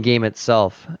on the game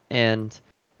itself. And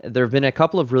there have been a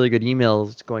couple of really good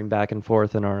emails going back and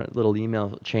forth in our little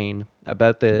email chain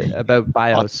about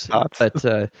BIOS.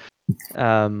 But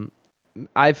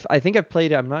I think I've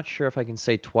played it. I'm not sure if I can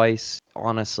say twice,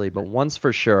 honestly, but once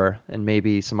for sure, and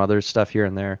maybe some other stuff here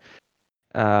and there.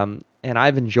 And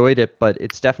I've enjoyed it, but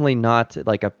it's definitely not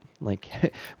like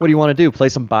what do you want to do? Play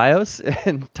some BIOS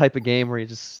and type of game where you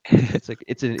just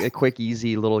it's a quick,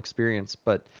 easy little experience.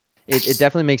 But it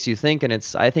definitely makes you think, and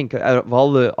I think out of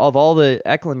all the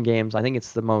Eklund games, I think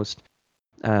it's the most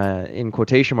in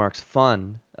quotation marks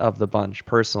fun of the bunch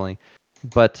personally.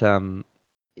 But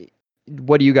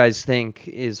what do you guys think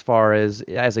as far as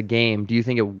a game? Do you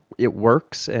think it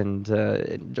works, and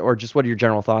or just what are your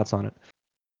general thoughts on it?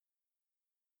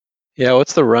 Yeah,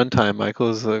 what's the runtime,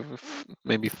 Michael? Is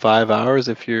maybe 5 hours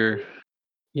if you're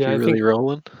really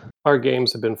rolling? Our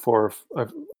games have been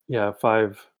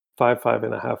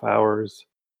 5.5 hours.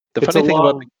 The funny thing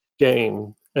about the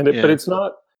game, but it's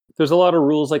not. There's a lot of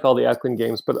rules like all the Eklund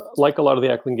games, but like a lot of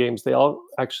the Eklund games, they all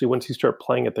actually, once you start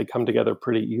playing it, they come together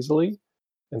pretty easily.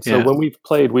 And so when we've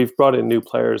played, we've brought in new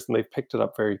players, and they've picked it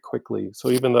up very quickly. So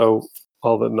even though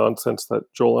all the nonsense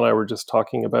that Joel and I were just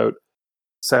talking about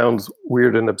sounds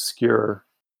weird and obscure,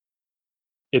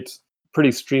 it's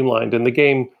pretty streamlined, and the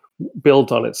game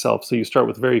builds on itself. So you start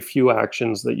with very few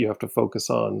actions that you have to focus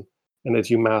on, and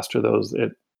as you master those,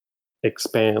 it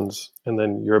expands, and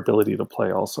then your ability to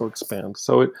play also expands.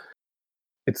 So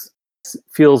it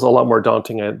feels a lot more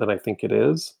daunting than I think it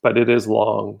is, but it is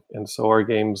long, and so our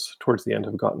games towards the end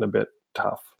have gotten a bit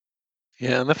tough.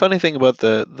 Yeah, and the funny thing about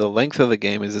the length of the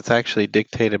game is it's actually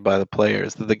dictated by the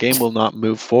players. The game will not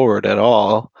move forward at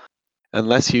all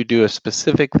unless you do a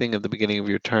specific thing at the beginning of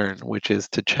your turn, which is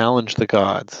to challenge the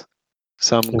gods.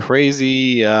 Some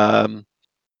crazy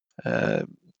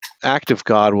active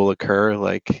god will occur,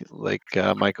 like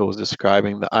Michael was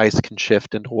describing. The ice can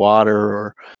shift into water,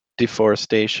 or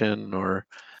deforestation, or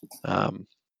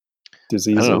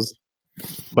diseases.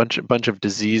 Bunch of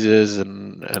diseases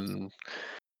and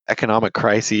economic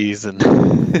crises and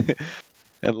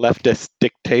and leftist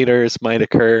dictators might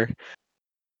occur,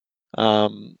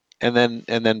 and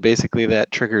then basically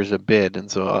that triggers a bid.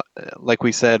 And so, like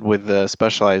we said, with the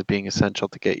specialized being essential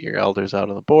to get your elders out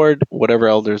on the board, whatever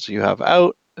elders you have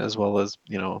out, as well as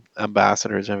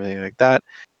ambassadors, everything like that,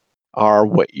 are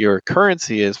what your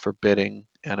currency is for bidding.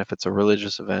 And if it's a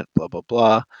religious event, blah blah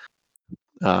blah.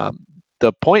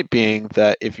 The point being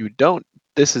that if you don't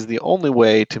this is the only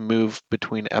way to move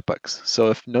between epochs. So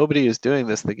if nobody is doing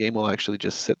this, the game will actually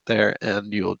just sit there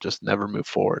and you'll just never move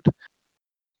forward.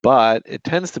 But it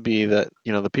tends to be that,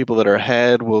 the people that are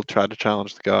ahead will try to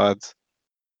challenge the gods.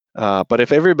 But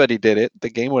if everybody did it, the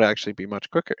game would actually be much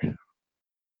quicker.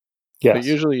 Yes. But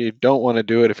usually you don't want to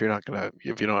do it if you don't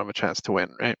have a chance to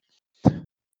win, right?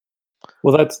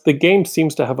 Well, the game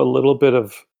seems to have a little bit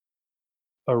of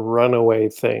a runaway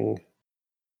thing.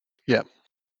 Yeah.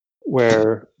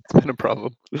 Where it's been a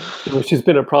problem. Which has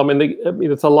been a problem. And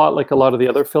it's a lot like a lot of the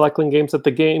other Phil Eklund games, that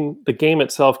the game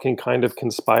itself can kind of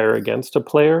conspire against a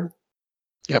player.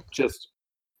 Yep. Just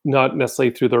not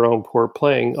necessarily through their own poor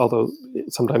playing, although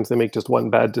sometimes they make just one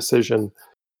bad decision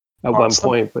at one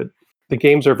point. But the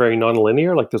games are very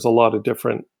non-linear. Like there's a lot of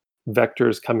different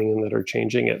vectors coming in that are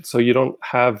changing it. So you don't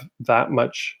have that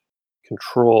much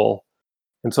control.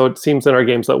 And so it seems in our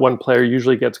games that one player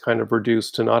usually gets kind of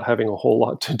reduced to not having a whole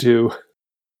lot to do.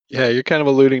 Yeah, you're kind of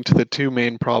alluding to the two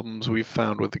main problems we've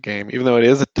found with the game. Even though it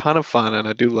is a ton of fun and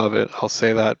I do love it, I'll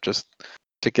say that just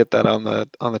to get that on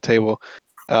the table.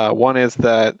 One is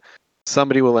that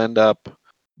somebody will end up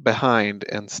behind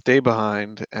and stay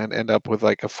behind and end up with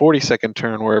like a 40-second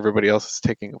turn where everybody else is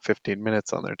taking 15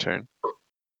 minutes on their turn.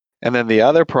 And then the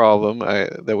other problem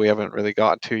that we haven't really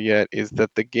got to yet is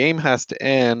that the game has to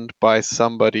end by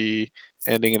somebody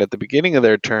ending it at the beginning of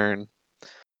their turn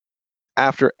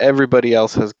after everybody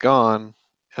else has gone,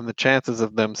 and the chances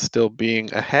of them still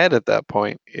being ahead at that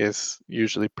point is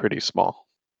usually pretty small.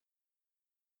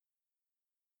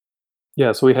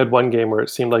 Yeah, so we had one game where it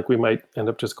seemed like we might end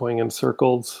up just going in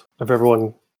circles of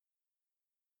everyone.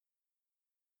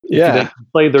 If you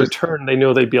didn't play their turn, they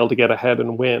know they'd be able to get ahead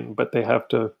and win, but they have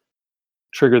to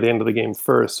trigger the end of the game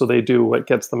first. So they do what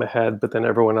gets them ahead, but then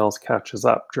everyone else catches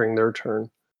up during their turn.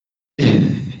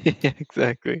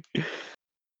 Exactly.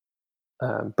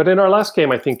 But in our last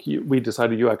game, I think we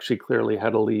decided you actually clearly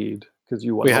had a lead because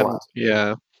you won the last game.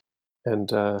 Yeah.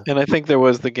 And I think there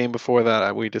was the game before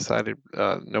that we decided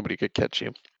nobody could catch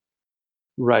you.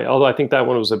 Right. Although I think that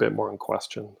one was a bit more in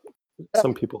question.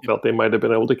 Some people felt they might have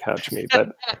been able to catch me,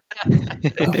 but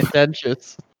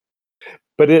contentious.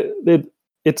 But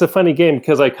it's a funny game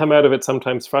because I come out of it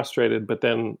sometimes frustrated, but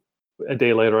then a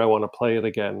day later I want to play it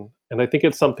again. And I think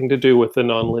it's something to do with the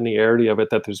non-linearity of it,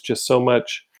 that there's just so many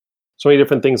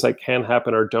different things that can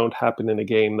happen or don't happen in a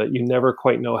game that you never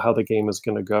quite know how the game is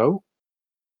going to go.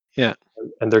 Yeah.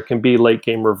 And there can be late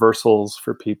game reversals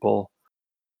for people.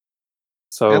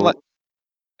 So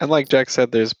and like Jack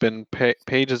said, there's been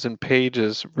pages and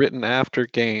pages written after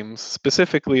games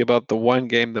specifically about the one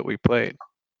game that we played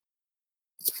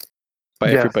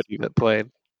by everybody that played.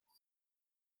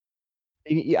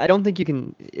 I don't think you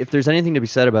can, if there's anything to be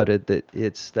said about it, that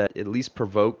it's that at least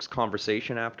provokes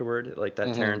conversation afterward, like that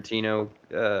Tarantino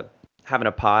having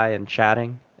a pie and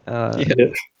chatting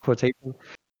quotation.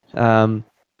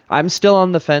 I'm still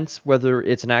on the fence whether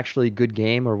it's an actually good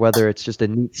game or whether it's just a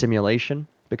neat simulation,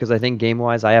 because I think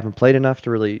game-wise I haven't played enough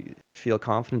to really feel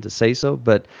confident to say so,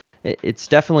 but it's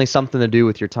definitely something to do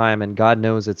with your time, and God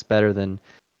knows it's better than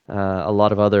a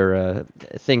lot of other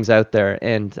things out there.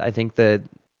 And I think that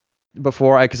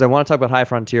because I want to talk about High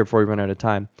Frontier before we run out of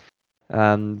time,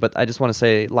 but I just want to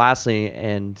say lastly,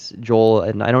 and Joel,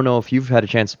 and I don't know if you've had a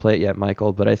chance to play it yet,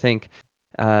 Michael, but I think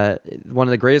one of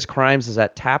the greatest crimes is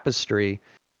that Tapestry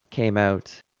came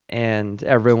out and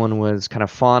everyone was kind of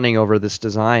fawning over this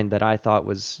design that I thought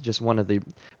was just one of the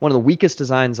weakest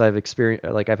designs I've experienced,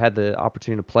 like I've had the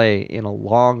opportunity to play in a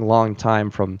long time,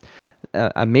 from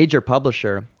a major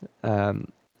publisher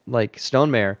like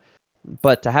Stonemaier.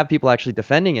 But to have people actually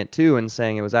defending it too and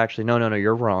saying it was actually no,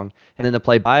 you're wrong, and then to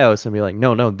play BIOS and be like,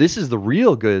 no, this is the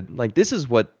real good, like this is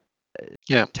what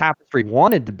Tapestry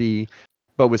wanted to be,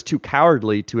 but was too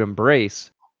cowardly to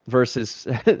embrace, versus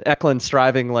Eklund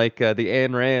striving like the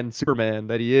Ayn Rand Superman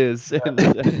that he is,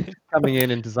 and coming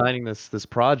in and designing this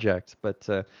project. But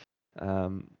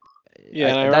and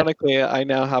ironically, I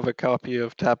now have a copy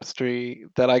of Tapestry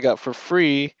that I got for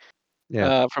free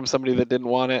from somebody that didn't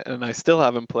want it, and I still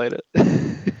haven't played it.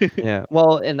 Yeah,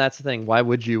 well, and that's the thing. Why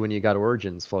would you when you got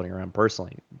Origins floating around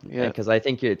personally? Yeah, because I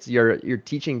think you're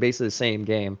teaching basically the same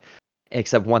game,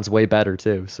 except one's way better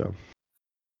too. So,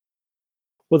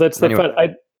 well, that's the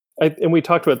fun. And we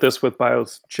talked about this with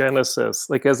BIOS Genesis.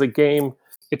 Like as a game,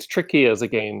 it's tricky as a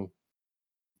game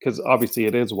because obviously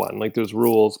it is one. Like there's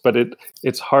rules, but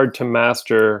it's hard to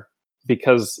master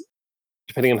because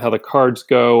depending on how the cards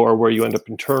go or where you end up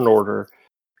in turn order,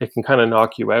 it can kind of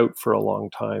knock you out for a long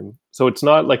time. So it's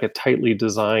not like a tightly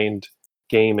designed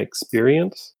game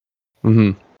experience.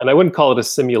 Mm-hmm. And I wouldn't call it a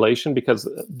simulation because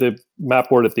the map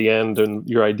board at the end and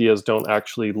your ideas don't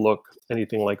actually look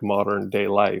anything like modern day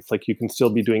life. Like you can still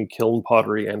be doing kiln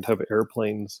pottery and have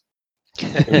airplanes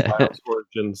in BIOS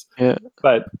Origins. Yeah.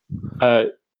 But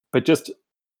just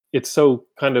it's so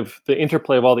kind of the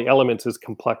interplay of all the elements is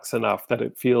complex enough that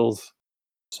it feels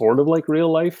sort of like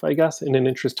real life, I guess, in an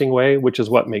interesting way, which is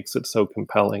what makes it so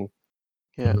compelling.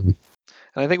 Yeah. And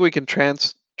I think we can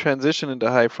transition into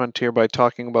High Frontier by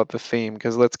talking about the theme,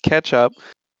 because let's catch up.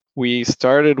 We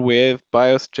started with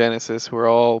Biosgenesis. We're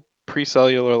all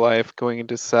pre-cellular life going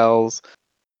into cells,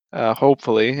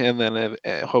 hopefully, and then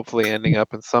hopefully ending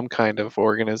up in some kind of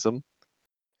organism.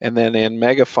 And then in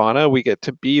Megafauna, we get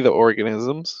to be the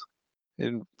organisms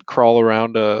and crawl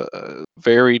around a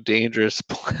very dangerous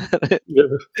planet.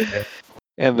 Yeah.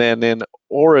 And then in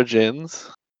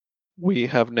Origins, we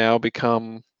have now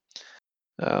become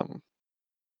I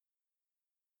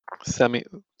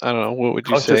don't know, what would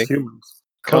you say? Humans.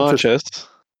 Conscious.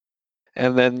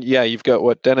 And then, you've got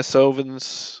what?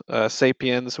 Denisovans,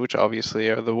 Sapiens, which obviously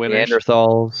are the winners.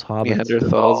 Neanderthals, hobbits.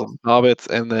 Neanderthals and hobbits.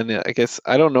 And then I guess,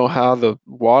 I don't know how the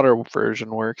water version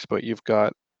works, but you've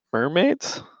got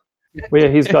mermaids? Well, yeah,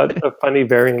 he's got a funny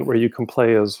variant where you can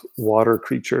play as water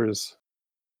creatures.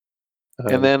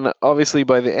 And then obviously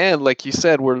by the end, like you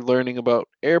said, we're learning about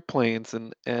airplanes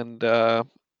and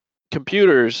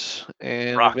computers,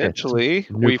 and Rockets, eventually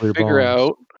we nuclear figure bombs.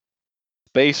 out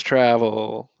space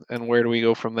travel. And where do we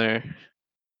go from there?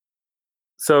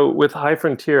 So with High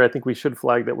Frontier, I think we should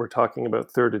flag that we're talking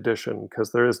about 3rd edition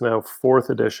because there is now 4th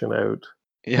edition out.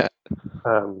 Yeah.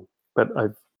 But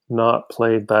I've not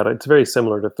played that. It's very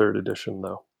similar to 3rd edition,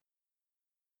 though.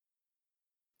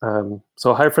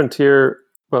 So High Frontier,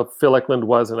 well, Phil Eklund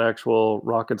was an actual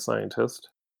rocket scientist.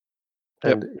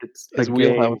 And it's his a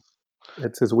wheelhouse. game.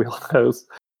 It's his wheelhouse.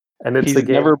 And it's He's a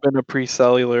game. never been a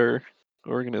pre-cellular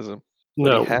organism. But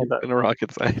No, he has been a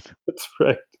rocket scientist. That's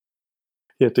right.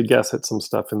 You have to guess at some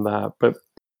stuff in that. But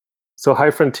so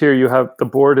High Frontier, you have the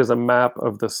board is a map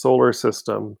of the solar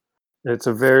system. And it's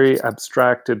a very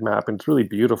abstracted map, and it's really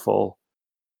beautiful,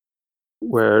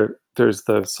 where there's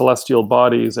the celestial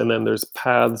bodies, and then there's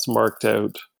paths marked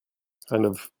out, kind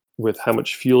of with how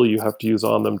much fuel you have to use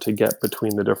on them to get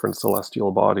between the different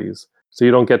celestial bodies. So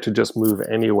you don't get to just move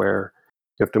anywhere.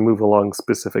 You have to move along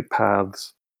specific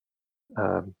paths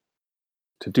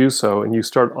to do so. And you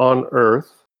start on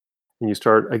Earth. And you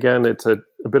start, again, it's a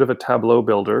bit of a tableau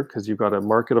builder because you've got a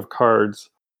market of cards,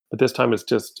 but this time it's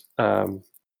just a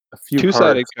few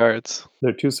Two-sided cards. cards.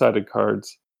 They're two-sided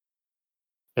cards.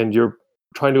 And you're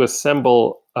trying to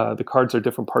assemble, the cards are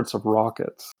different parts of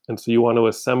rockets. And so you want to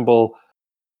assemble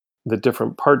the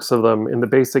different parts of them. In the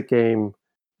basic game,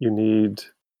 you need,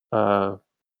 blanking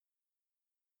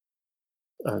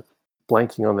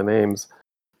on the names,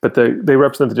 but they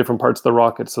represent the different parts of the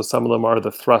rocket. So some of them are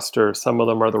the thruster, some of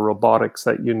them are the robotics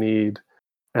that you need,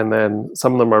 and then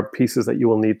some of them are pieces that you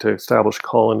will need to establish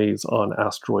colonies on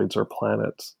asteroids or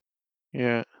planets.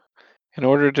 Yeah. In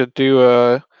order to do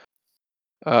a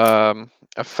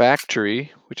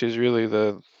factory, which is really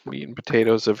the meat and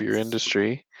potatoes of your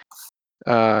industry,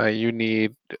 you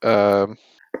need a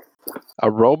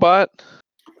robot,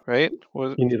 right?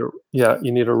 You need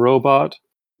a robot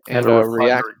and a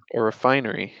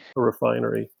refinery. A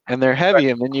refinery. And they're heavy,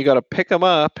 and then you got to pick them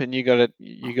up, and you got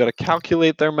to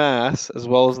calculate their mass as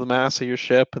well as the mass of your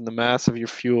ship and the mass of your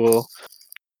fuel.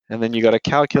 And then you got to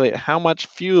calculate how much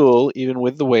fuel, even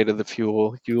with the weight of the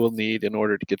fuel, you will need in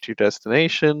order to get to your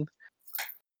destination.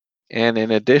 And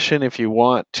in addition, if you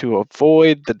want to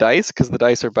avoid the dice, because the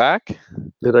dice are back.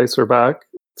 The dice are back.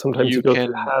 Sometimes you go can-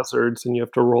 through hazards and you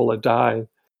have to roll a die.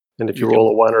 And if you roll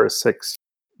a 1 or a 6,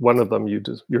 one of them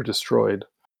you're destroyed.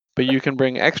 But you can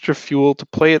bring extra fuel to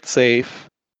play it safe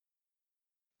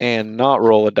and not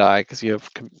roll a die because you have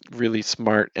really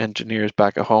smart engineers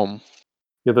back at home.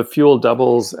 Yeah, the fuel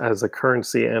doubles as a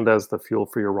currency and as the fuel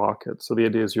for your rocket. So the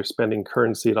idea is you're spending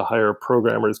currency to hire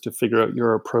programmers to figure out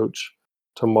your approach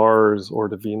to Mars or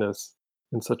to Venus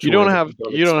in such a way. You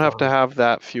don't have to have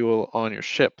that fuel on your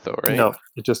ship, though, right? No,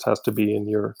 it just has to be in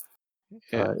your.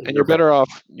 And you're better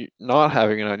off not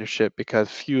having it on your ship because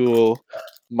fuel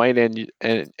might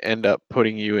end up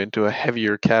putting you into a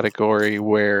heavier category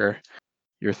where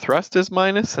your thrust is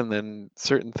minus, and then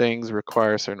certain things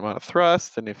require a certain amount of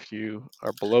thrust, and if you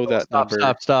are below that number,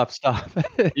 Stop.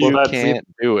 you can't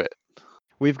do it.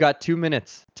 We've got 2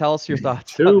 minutes. Tell us your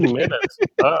thoughts. 2 minutes.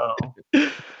 Oh.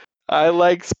 I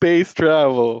like space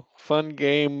travel. Fun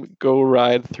game. Go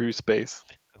ride through space.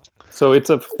 So it's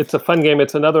a fun game.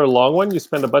 It's another long one. You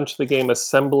spend a bunch of the game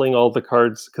assembling all the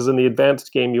cards because in the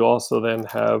advanced game you also then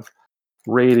have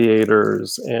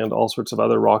radiators, and all sorts of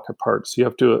other rocket parts. So you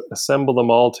have to assemble them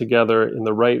all together in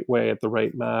the right way at the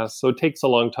right mass. So it takes a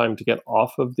long time to get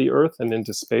off of the Earth and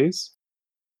into space.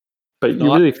 But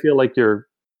you really feel like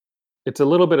it's a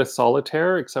little bit of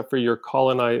solitaire, except for you're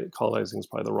colonizing is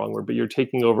probably the wrong word, but you're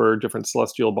taking over different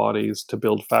celestial bodies to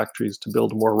build factories, to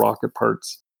build more rocket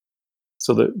parts.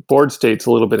 So the board state's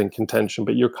a little bit in contention,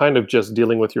 but you're kind of just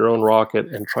dealing with your own rocket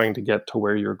and trying to get to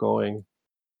where you're going.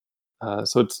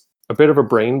 So it's a bit of a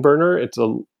brain burner.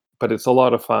 But it's a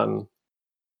lot of fun.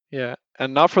 Yeah,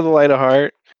 and not for the light of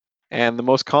heart. And the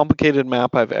most complicated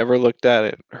map I've ever looked at,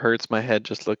 it hurts my head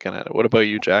just looking at it. What about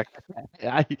you, Jack?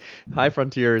 High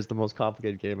Frontier is the most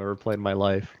complicated game I've ever played in my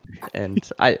life, and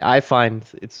I find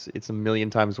it's a million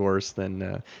times worse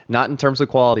than not in terms of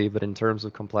quality, but in terms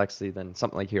of complexity than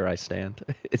something like Here I Stand.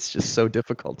 It's just so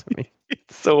difficult to me.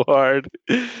 It's so hard.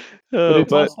 But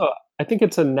it's also, I think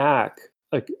it's a knack.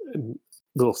 Like,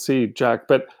 we'll see, Jack.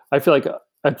 But I feel like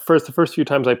the first few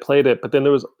times I played it, but then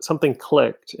there was something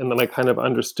clicked, and then I kind of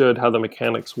understood how the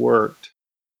mechanics worked,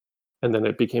 and then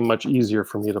it became much easier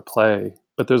for me to play.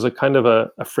 But there's a kind of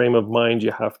a frame of mind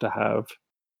you have to have.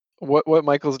 What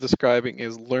Michael's describing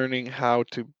is learning how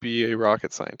to be a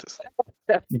rocket scientist.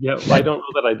 Yeah, I don't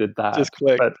know that I did that. Just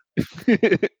click. But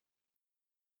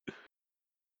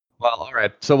Well, all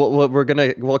right. So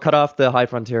we'll cut off the High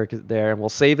Frontier there, and we'll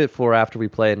save it for after we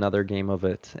play another game of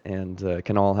it, and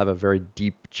can all have a very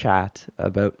deep chat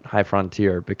about High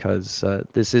Frontier, because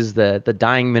this is the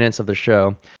dying minutes of the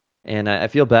show, and I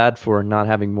feel bad for not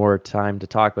having more time to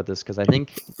talk about this, because I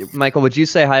think, Michael, would you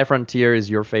say High Frontier is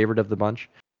your favorite of the bunch?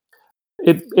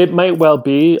 It might well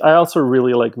be. I also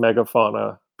really like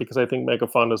Megafauna, because I think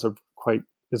Megafauna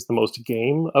is the most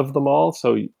game of them all.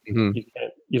 So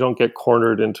you don't get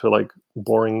cornered into like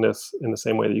boringness in the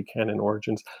same way that you can in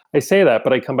Origins. I say that,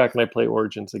 but I come back and I play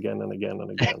Origins again and again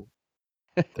and again.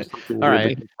 There's something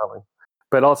really compelling.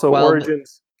 But also,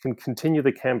 Origins can continue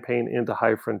the campaign into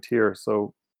High Frontier.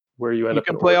 So where you end up,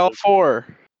 you can play all four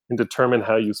and determine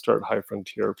how you start High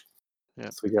Frontier. Yeah.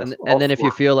 So yes, and then if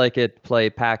you feel like it, play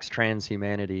PAX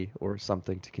Transhumanity or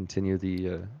something to continue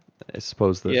the I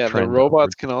suppose the the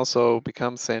robots can also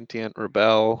become sentient,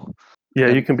 rebel. Yeah,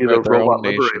 you can be the robot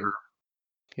liberator.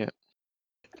 Yeah.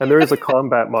 And there is a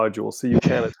combat module, so you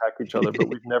can attack each other, but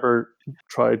we've never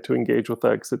tried to engage with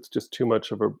that because it's just too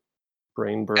much of a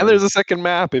brain burn. And there's a second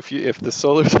map. If the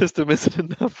solar system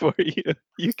isn't enough for you,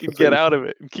 you can get out of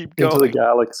it and keep going. Into the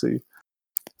galaxy.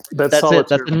 That's it.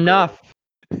 That's enough.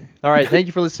 All right. Thank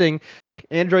you for listening.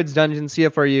 Android's Dungeon,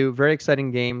 CFRU, very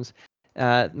exciting games.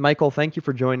 Michael, thank you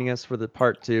for joining us for the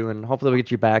part 2, and hopefully we'll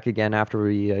get you back again after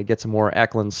we get some more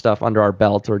Eklund stuff under our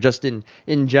belt, or just in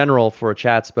general for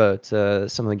chats about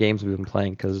some of the games we've been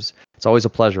playing, because it's always a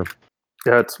pleasure.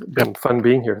 Yeah, it's been fun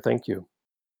being here. Thank you.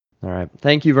 All right.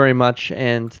 Thank you very much,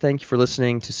 and thank you for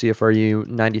listening to CFRU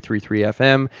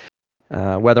 93.3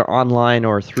 FM, whether online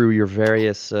or through your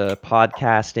various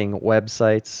podcasting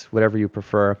websites, whatever you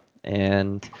prefer.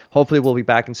 And hopefully we'll be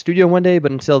back in studio one day,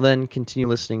 but until then, continue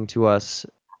listening to us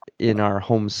in our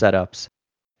home setups.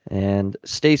 And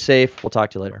stay safe. We'll talk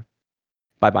to you later.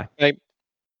 Bye-bye. Good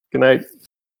night.